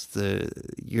course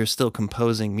you're still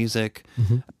composing music,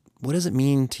 what does it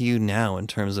mean to you now in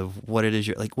terms of what it is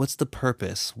you're like? What's the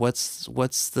purpose?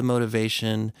 What's the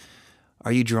motivation?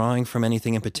 Are you drawing from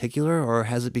anything in particular, or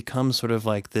has it become sort of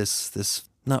like this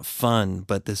not fun,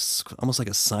 but this almost like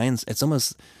a science? It's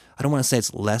almost, I don't want to say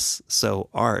it's less so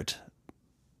art,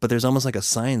 but there's almost like a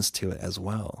science to it as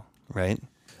well, right?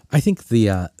 I think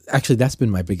actually that's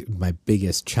been my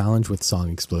biggest challenge with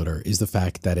Song Exploder, is the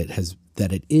fact that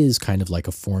it is kind of like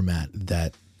a format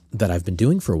that I've been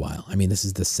doing for a while. I mean, this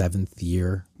is the 7th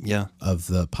year of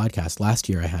the podcast. Last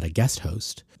year I had a guest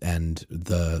host, and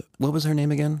what was her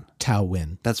name again? Tao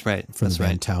Win. That's right. From the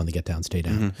band Tao and the Get Down, Stay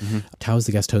Down. Tao was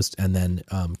the guest host, and then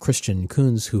Christian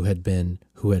Coons, who had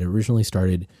originally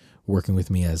started working with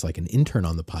me as like an intern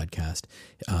on the podcast,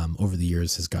 over the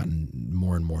years has gotten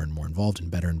more and more and more involved and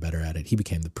better at it. He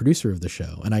became the producer of the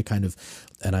show. And I kind of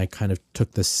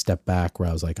took this step back where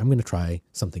I was like, I'm going to try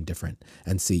something different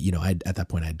and see, at that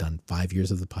point I'd done 5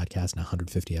 years of the podcast and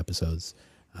 150 episodes.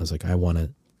 I was like, I want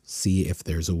to see if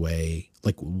there's a way,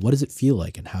 like, what does it feel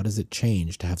like? And how does it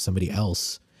change to have somebody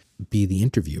else be the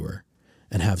interviewer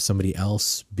and have somebody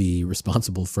else be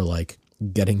responsible for like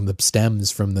getting the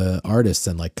stems from the artists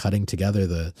and like cutting together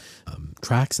the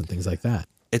tracks and things like that.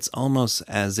 It's almost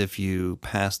as if you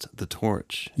passed the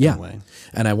torch in a way.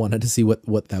 And I wanted to see what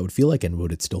that would feel like, and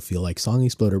would it still feel like Song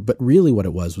Exploder? But really what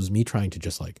it was me trying to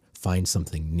just like find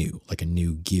something new, like a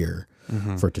new gear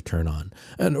for it to turn on.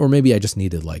 Or maybe I just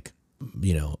needed like,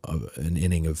 an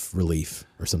inning of relief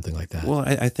or something like that. Well,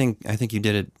 I think you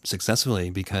did it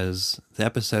successfully, because the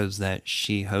episodes that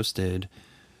she hosted,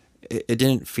 it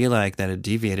didn't feel like that it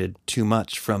deviated too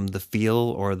much from the feel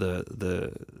or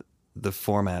the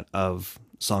format of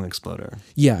Song Exploder.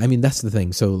 Yeah, I mean, that's the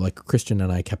thing. So like Christian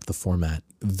and I kept the format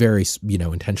very,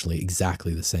 intentionally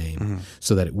exactly the same,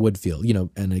 so that it would feel,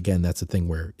 and again, that's the thing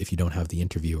where if you don't have the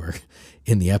interviewer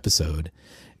in the episode,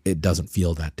 it doesn't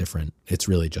feel that different. It's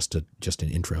really just an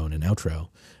intro and an outro.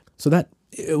 So that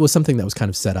it was something that was kind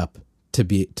of set up to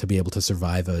be able to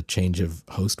survive a change of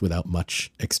host without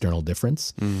much external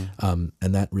difference. And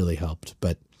that really helped.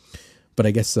 But I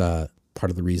guess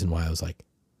part of the reason why I was like,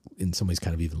 in some ways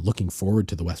kind of even looking forward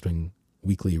to the West Wing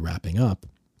Weekly wrapping up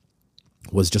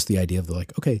was just the idea of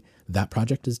okay, that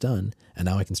project is done and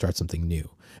now I can start something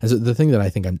new. And so the thing that I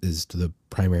think is the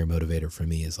primary motivator for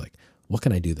me is like, what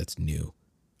can I do that's new?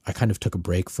 I kind of took a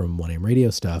break from 1AM radio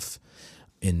stuff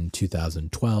in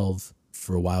 2012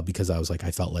 for a while, because I was like, I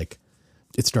felt like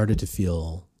it started to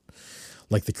feel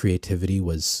like the creativity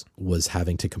was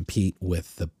having to compete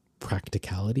with the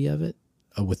practicality of it,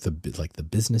 with the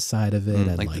business side of it,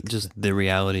 and just the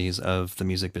realities of the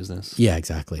music business. Yeah,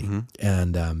 exactly.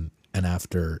 And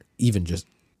after even just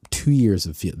 2 years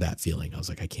of that feeling, I was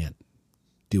like, I can't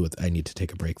do it. I need to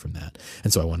take a break from that.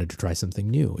 And so I wanted to try something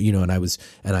new, and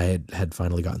I had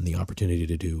finally gotten the opportunity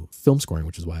to do film scoring,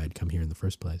 which is why I'd come here in the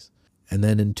first place. And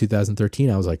then in 2013,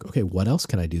 I was like, okay, what else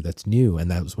can I do that's new? And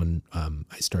that was when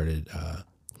I started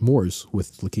Moors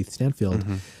with Lakeith Stanfield.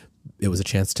 It was a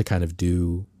chance to kind of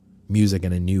do music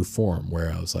in a new form,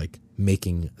 where I was like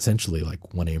making essentially like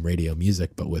 1AM radio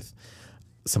music, but with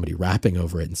somebody rapping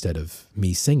over it instead of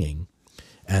me singing,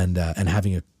 and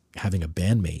having a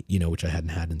bandmate, which I hadn't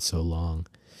had in so long.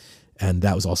 And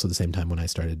that was also the same time when I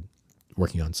started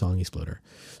working on Song Exploder.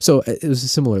 So it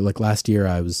was similar. Like last year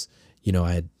I was,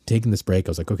 I had taken this break.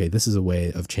 I was like, okay, this is a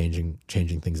way of changing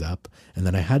things up. And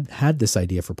then I had this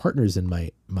idea for Partners in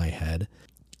my head.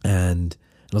 And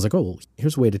I was like, oh, well,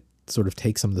 here's a way to sort of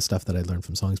take some of the stuff that I learned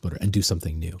from Song Exploder and do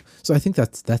something new. So I think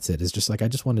that's it. It's just like, I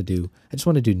just want to do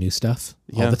new stuff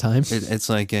all the time. It's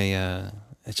like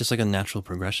it's just like a natural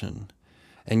progression.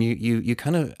 And you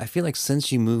kind of, I feel like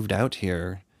since you moved out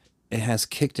here, it has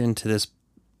kicked into this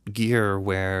gear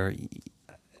where,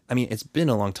 I mean, it's been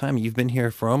a long time. You've been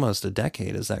here for almost a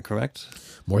decade. Is that correct?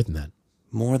 More than that.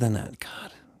 More than that.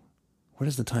 God, where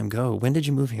does the time go? When did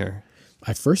you move here?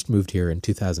 I first moved here in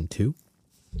 2002,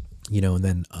 and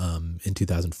then in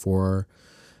 2004,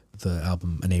 the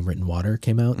album A Name Written Water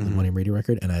came out, the One Name Radio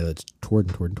record, and I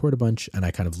toured a bunch, and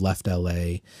I kind of left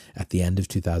LA at the end of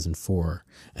 2004,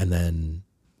 and then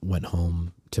went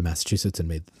home to Massachusetts and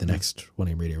made the next One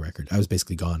Name Radio record. I was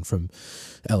basically gone from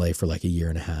LA for like a year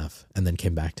and a half, and then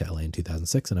came back to LA in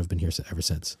 2006, and I've been here ever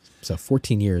since. So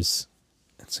 14 years.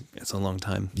 It's a long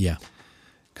time. Yeah.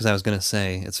 Because I was going to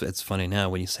say, it's funny now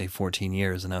when you say 14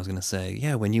 years, and I was going to say,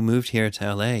 yeah, when you moved here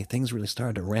to LA, things really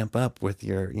started to ramp up with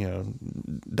your,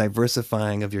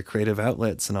 diversifying of your creative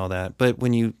outlets and all that. But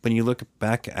when you look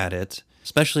back at it,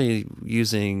 especially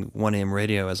using One AM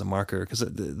Radio as a marker, because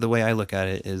the way I look at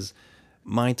it is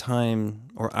my time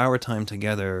or our time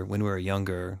together when we were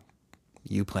younger,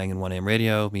 you playing in One AM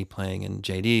Radio, me playing in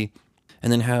JD,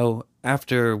 and then how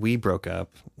after we broke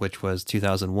up, which was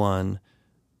 2001,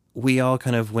 we all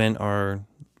kind of went our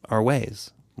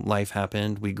ways. Life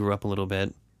happened. We grew up a little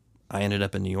bit. I ended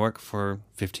up in New York for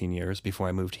 15 years before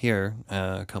I moved here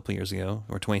a couple of years ago,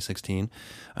 or 2016.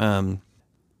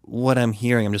 What I'm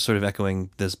hearing, I'm just sort of echoing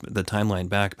the timeline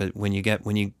back, but when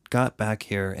you got back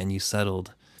here and you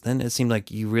settled, then it seemed like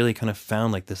you really kind of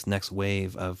found like this next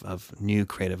wave of new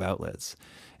creative outlets.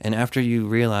 And after you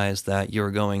realized that you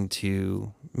were going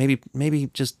to maybe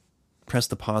just press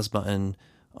the pause button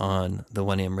on the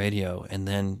One AM Radio, and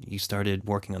then you started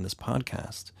working on this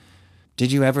podcast.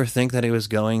 Did you ever think that it was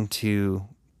going to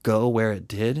go where it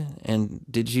did? And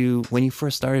when you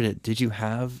first started it, did you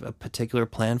have a particular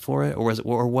plan for it?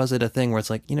 Or was it a thing where it's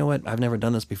like, you know what, I've never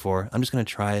done this before. I'm just going to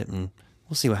try it and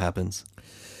we'll see what happens.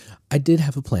 I did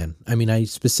have a plan. I mean, I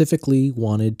specifically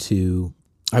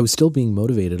I was still being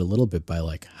motivated a little bit by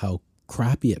like how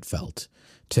crappy it felt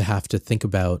to have to think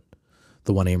about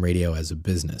the One AM Radio as a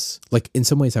business. Like in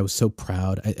some ways I was so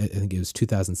proud. I think it was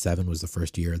 2007 was the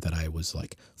first year that I was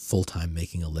like full-time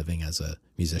making a living as a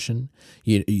musician,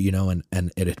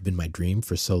 and it had been my dream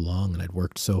for so long, and I'd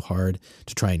worked so hard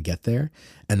to try and get there.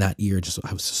 And that year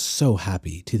I was so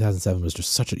happy. 2007 was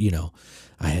just such a,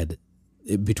 I had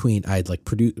like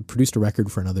produced a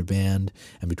record for another band,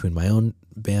 and between my own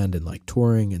band and like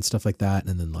touring and stuff like that.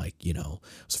 And then like, it was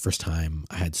the first time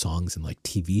I had songs in like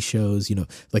TV shows,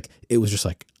 like it was just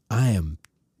like, I am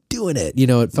doing it,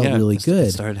 it felt really good.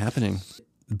 It started happening.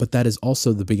 But that is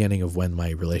also the beginning of when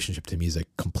my relationship to music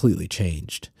completely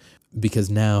changed, because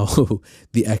now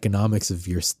the economics of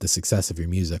the success of your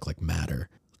music like matter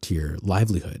to your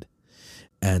livelihood.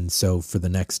 And so for the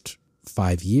next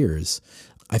 5 years,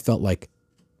 I felt like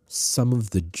some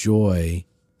of the joy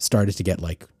started to get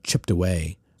like chipped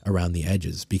away around the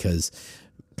edges, because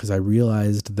I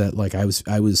realized that like it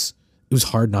was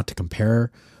hard not to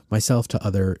compare myself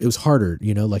to it was harder,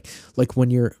 like when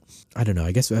you're, I don't know,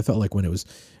 I guess I felt like when it was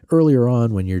earlier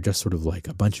on, when you're just sort of like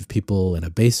a bunch of people in a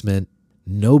basement,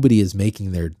 nobody is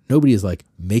like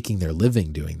making their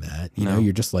living doing that.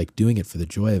 You're just like doing it for the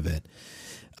joy of it.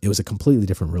 It was a completely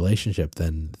different relationship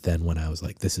than when I was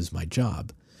like, this is my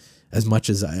job, as much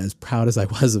as proud as I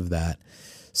was of that.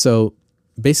 So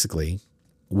basically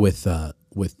with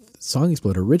Song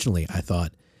Exploder, originally I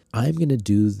thought, I'm going to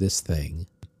do this thing.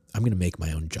 I'm going to make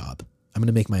my own job. I'm going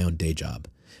to make my own day job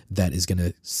that is going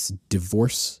to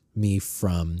divorce me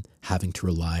from having to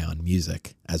rely on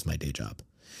music as my day job.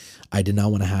 I did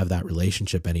not want to have that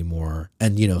relationship anymore.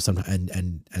 And, sometimes,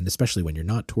 and especially when you're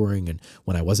not touring, and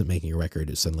when I wasn't making a record,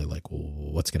 it's suddenly like, well,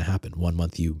 what's going to happen? 1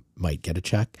 month you might get a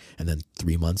check, and then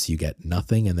 3 months you get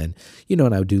nothing. And then,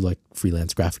 and I would do like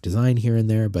freelance graphic design here and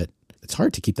there, but it's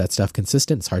hard to keep that stuff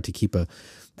consistent. It's hard to keep I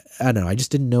don't know. I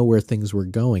just didn't know where things were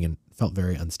going and felt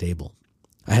very unstable.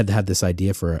 I had had this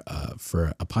idea for a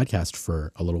podcast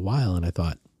for a little while, and I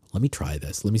thought, let me try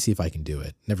this. Let me see if I can do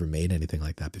it. Never made anything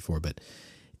like that before, but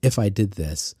if I did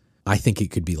this, I think it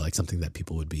could be like something that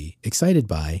people would be excited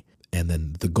by. And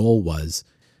then the goal was,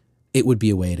 it would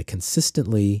be a way to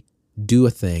consistently do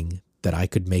a thing that I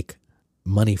could make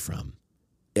money from,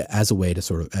 as a way to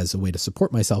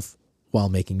support myself while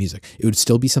making music. It would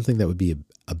still be something that would be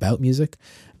about music.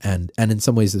 And in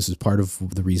some ways, this is part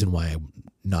of the reason why I'm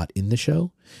not in the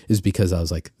show, is because I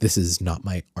was like, this is not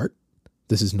my art.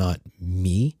 This is not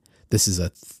me. This is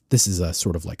a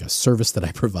sort of like a service that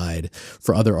I provide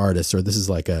for other artists, or this is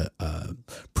like a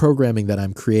programming that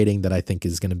I'm creating that I think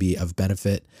is going to be of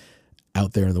benefit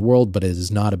out there in the world, but it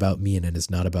is not about me, and it is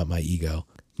not about my ego.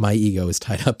 My ego is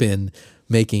tied up in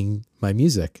making my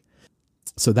music.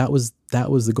 So that was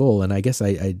the goal. And I guess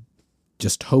I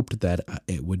just hoped that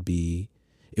it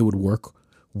would work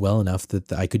well enough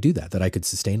that I could do that I could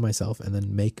sustain myself and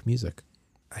then make music.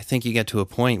 I think you get to a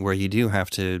point where you do have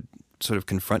to sort of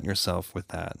confront yourself with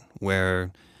that,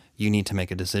 where you need to make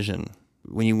a decision.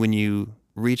 When you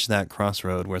reach that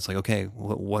crossroad where it's like, okay,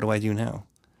 what do I do now?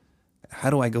 How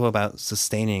do I go about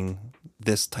sustaining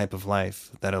this type of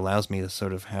life that allows me to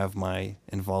sort of have my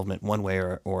involvement one way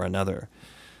or another?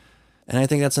 And I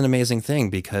think that's an amazing thing,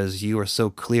 because you are so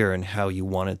clear in how you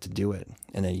wanted to do it,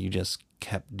 and then you just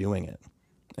kept doing it.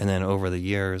 And then over the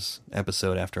years,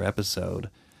 episode after episode,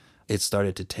 it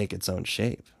started to take its own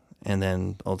shape, and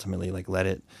then ultimately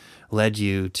led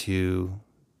you to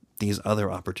these other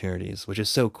opportunities, which is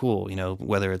so cool. You know,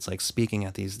 whether it's like speaking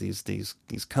at these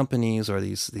companies or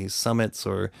these summits,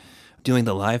 or doing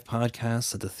the live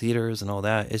podcasts at the theaters and all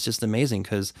that. It's just amazing,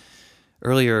 because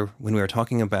earlier when we were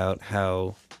talking about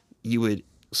how you would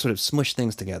sort of smush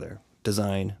things together,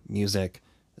 design, music,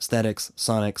 aesthetics,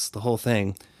 sonics, the whole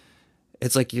thing.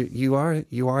 It's like you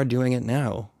are doing it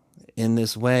now in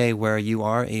this way where you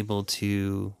are able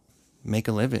to make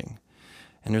a living.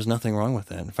 And there's nothing wrong with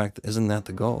that. In fact, isn't that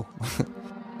the goal?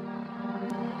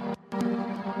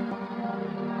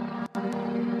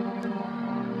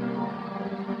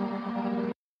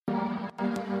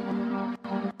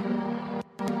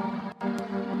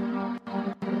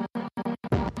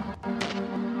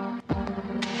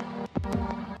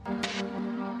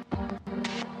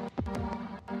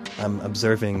 I'm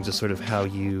observing just sort of how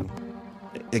you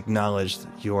acknowledged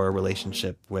your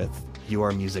relationship with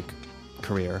your music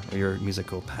career or your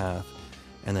musical path,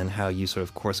 and then how you sort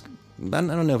of I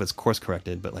don't know if it's course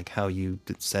corrected, but like how you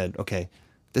said, okay,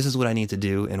 this is what I need to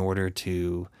do in order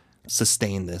to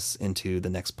sustain this into the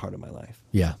next part of my life.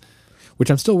 Yeah.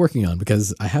 Which I'm still working on,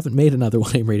 because I haven't made another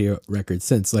 1AM radio record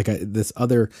since. Like this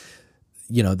other,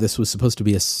 this was supposed to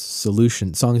be a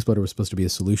solution. Song Exploder was supposed to be a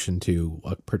solution to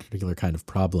a particular kind of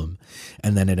problem.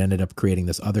 And then it ended up creating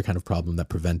this other kind of problem that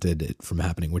prevented it from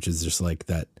happening, which is just like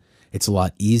that it's a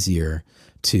lot easier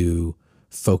to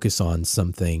focus on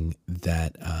something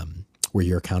that where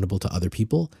you're accountable to other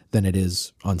people than it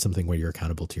is on something where you're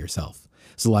accountable to yourself.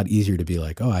 It's a lot easier to be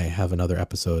like, oh, I have another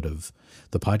episode of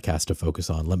the podcast to focus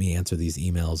on. Let me answer these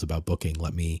emails about booking.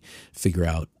 Let me figure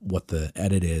out what the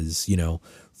edit is,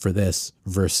 for this,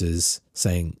 versus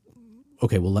saying,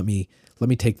 okay, well, let me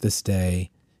take this day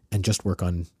and just work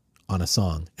on a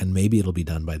song, and maybe it'll be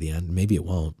done by the end. Maybe it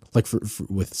won't. Like for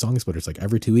with Song Exploder, it's like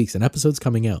every 2 weeks an episode's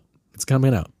coming out. It's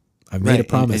coming out. I made a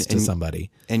promise to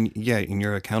somebody. And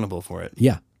you're accountable for it.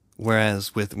 Yeah.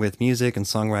 Whereas with music and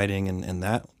songwriting and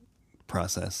that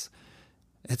process,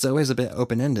 it's always a bit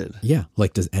open-ended. Yeah.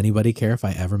 Like, does anybody care if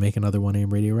I ever make another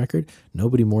 1AM radio record?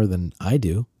 Nobody more than I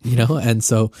do,? And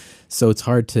so it's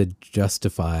hard to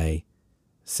justify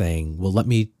saying, well, let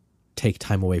me take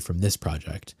time away from this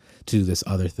project to do this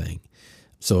other thing.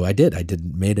 So I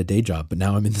made a day job, but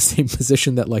now I'm in the same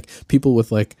position that like people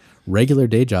with like regular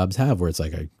day jobs have, where it's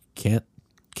like, I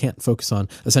can't focus on,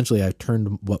 essentially I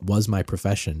turned what was my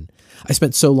profession. I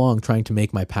spent so long trying to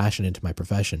make my passion into my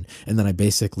profession. And then I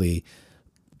basically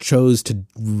chose to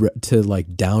like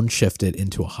downshift it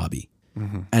into a hobby.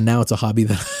 Mm-hmm. And now it's a hobby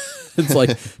that it's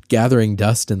like gathering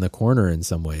dust in the corner in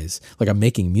some ways. Like I'm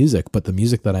making music, but the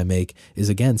music that I make is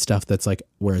again stuff that's like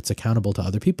where it's accountable to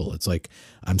other people. It's like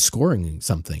I'm scoring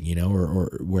something,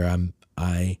 or where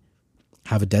I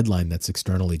have a deadline that's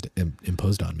externally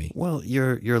imposed on me. Well,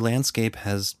 your landscape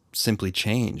has simply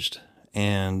changed,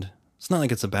 and it's not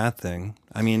like it's a bad thing.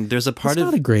 I mean, there's a part it's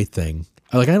not a great thing.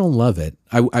 Like I don't love it.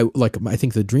 I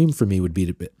think the dream for me would be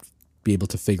to be able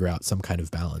to figure out some kind of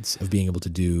balance of being able to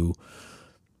do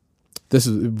this.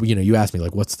 Is, you asked me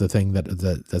like, what's the thing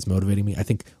that's motivating me? I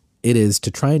think it is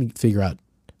to try and figure out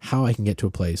how I can get to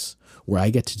a place where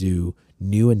I get to do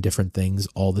new and different things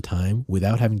all the time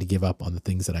without having to give up on the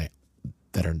things that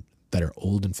are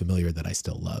old and familiar that I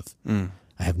still love.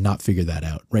 I have not figured that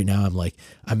out. Right now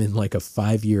I'm in like a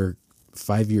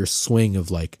 5-year swing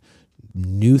of like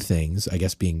new things, I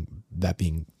guess being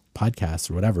podcasts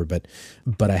or whatever, but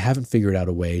I haven't figured out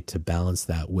a way to balance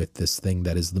that with this thing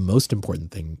that is the most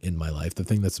important thing in my life, the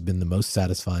thing that's been the most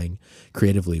satisfying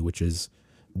creatively, which is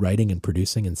writing and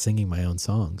producing and singing my own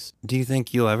songs. Do you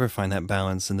think you'll ever find that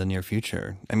balance in the near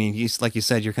future? I mean, like you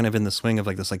said, you're kind of in the swing of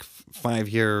like this like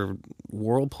 5-year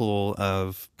whirlpool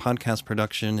of podcast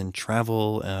production and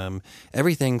travel.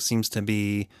 Everything seems to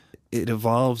be, it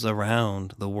evolves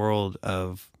around the world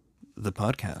of the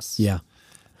podcasts. Yeah.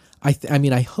 I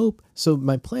mean, I hope, so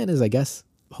my plan is, I guess,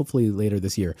 hopefully later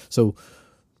this year. So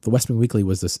the West Wing Weekly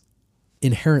was this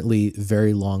inherently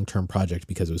very long-term project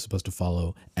because it was supposed to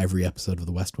follow every episode of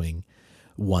the West Wing.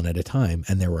 one at a time.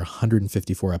 And there were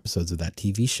 154 episodes of that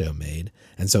TV show made.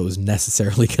 And so it was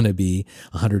necessarily going to be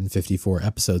 154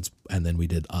 episodes. And then we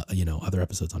did, other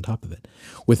episodes on top of it.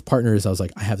 With Partners, I was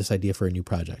like, I have this idea for a new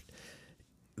project.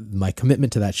 My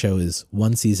commitment to that show is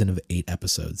 1 season of 8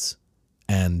 episodes.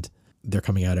 And they're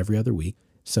coming out every other week.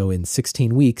 So in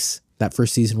 16 weeks, that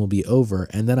first season will be over.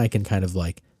 And then I can kind of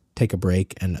like take a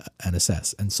break and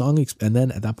assess. And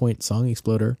then at that point, Song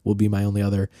Exploder will be my only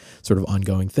other sort of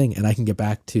ongoing thing. And I can get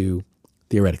back to,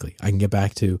 theoretically,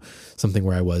 something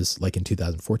where I was like in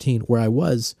 2014, where I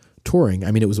was touring.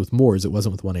 I mean, it was with Moores, it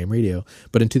wasn't with 1AM Radio.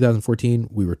 But in 2014,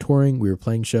 we were touring, we were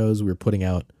playing shows, we were putting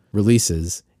out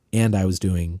releases, and I was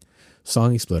doing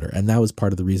Song Exploder. And that was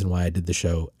part of the reason why I did the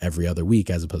show every other week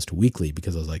as opposed to weekly,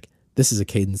 because I was like, this is a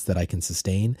cadence that I can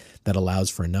sustain that allows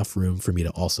for enough room for me to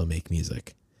also make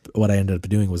music. What I ended up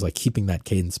doing was like keeping that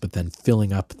cadence, but then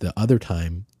filling up the other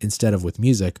time instead of with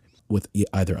music, with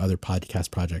either other podcast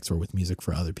projects or with music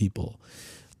for other people.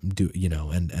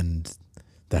 And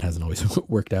that hasn't always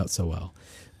worked out so well,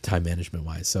 time management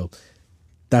wise. So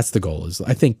that's the goal. Is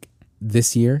I think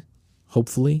this year,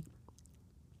 hopefully,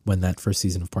 when that first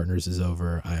season of Partners is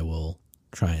over, I will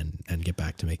try and get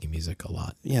back to making music a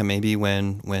lot. Yeah, maybe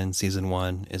when season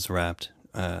 1 is wrapped,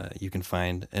 you can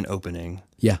find an opening.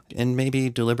 Yeah. And maybe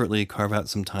deliberately carve out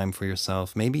some time for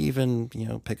yourself. Maybe even,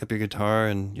 pick up your guitar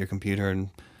and your computer and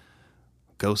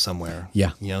go somewhere.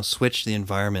 Yeah. Switch the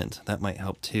environment. That might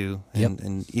help too.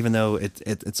 And even though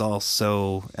it's all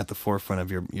so at the forefront of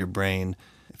your brain,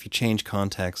 if you change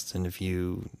context and if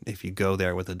you go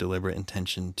there with a deliberate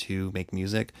intention to make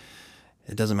music,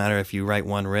 it doesn't matter if you write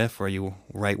one riff or you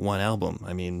write one album.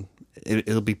 I mean,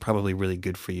 it'll be probably really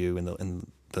good for you in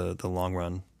the long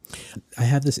run. I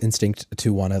have this instinct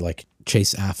to want to like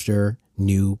chase after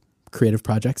new creative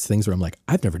projects, things where I'm like,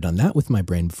 I've never done that with my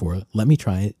brain before. Let me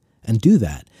try it and do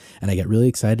that. And I get really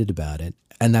excited about it.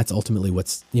 And that's ultimately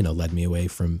what's, led me away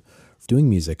from doing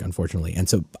music, unfortunately. And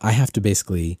so I have to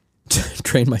basically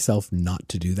train myself not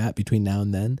to do that between now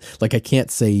and then. Like I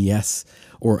can't say yes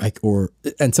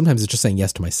and sometimes it's just saying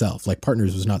yes to myself. Like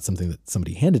Partners was not something that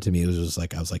somebody handed to me. It was just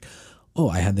like, I was like, oh,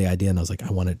 I had the idea and I was like,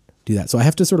 I want to do that. So I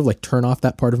have to sort of like turn off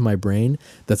that part of my brain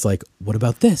that's like, what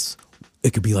about this?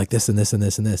 It could be like this and this and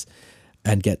this and this.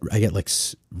 And I get like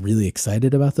really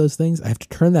excited about those things. I have to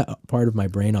turn that part of my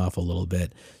brain off a little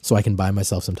bit so I can buy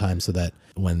myself some time so that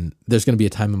when there's going to be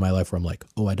a time in my life where I'm like,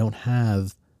 oh, I don't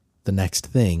have the next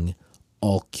thing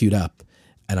all queued up.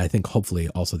 And I think hopefully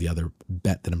also the other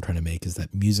bet that I'm trying to make is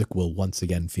that music will once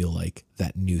again feel like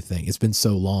that new thing. It's been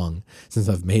so long since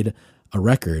I've made a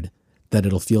record that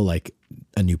it'll feel like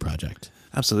a new project.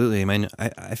 Absolutely. I mean,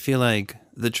 I feel like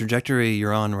the trajectory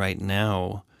you're on right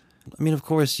now, I mean, of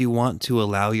course, you want to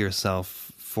allow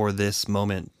yourself for this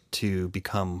moment to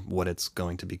become what it's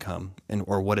going to become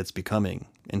or what it's becoming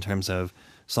in terms of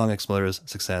Song Exploder's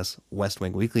success, West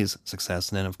Wing Weekly's success,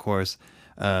 and then, of course,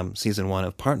 season 1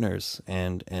 of Partners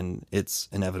and its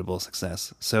inevitable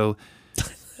success. So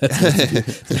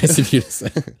That's nice of you to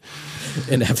say.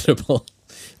 Inevitable.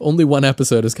 Only one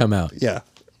episode has come out. Yeah.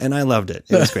 And I loved it.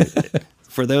 It was great.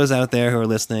 For those out there who are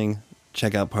listening,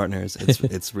 check out Partners.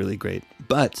 It's really great.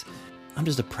 But I'm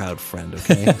just a proud friend,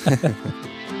 okay?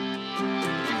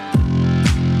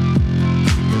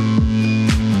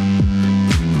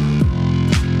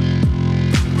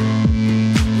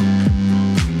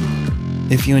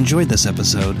 If you enjoyed this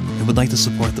episode and would like to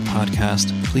support the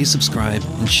podcast, please subscribe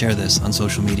and share this on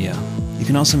social media. You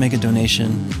can also make a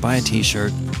donation, buy a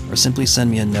t-shirt, or simply send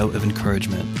me a note of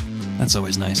encouragement. That's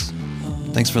always nice.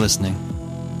 Thanks for listening.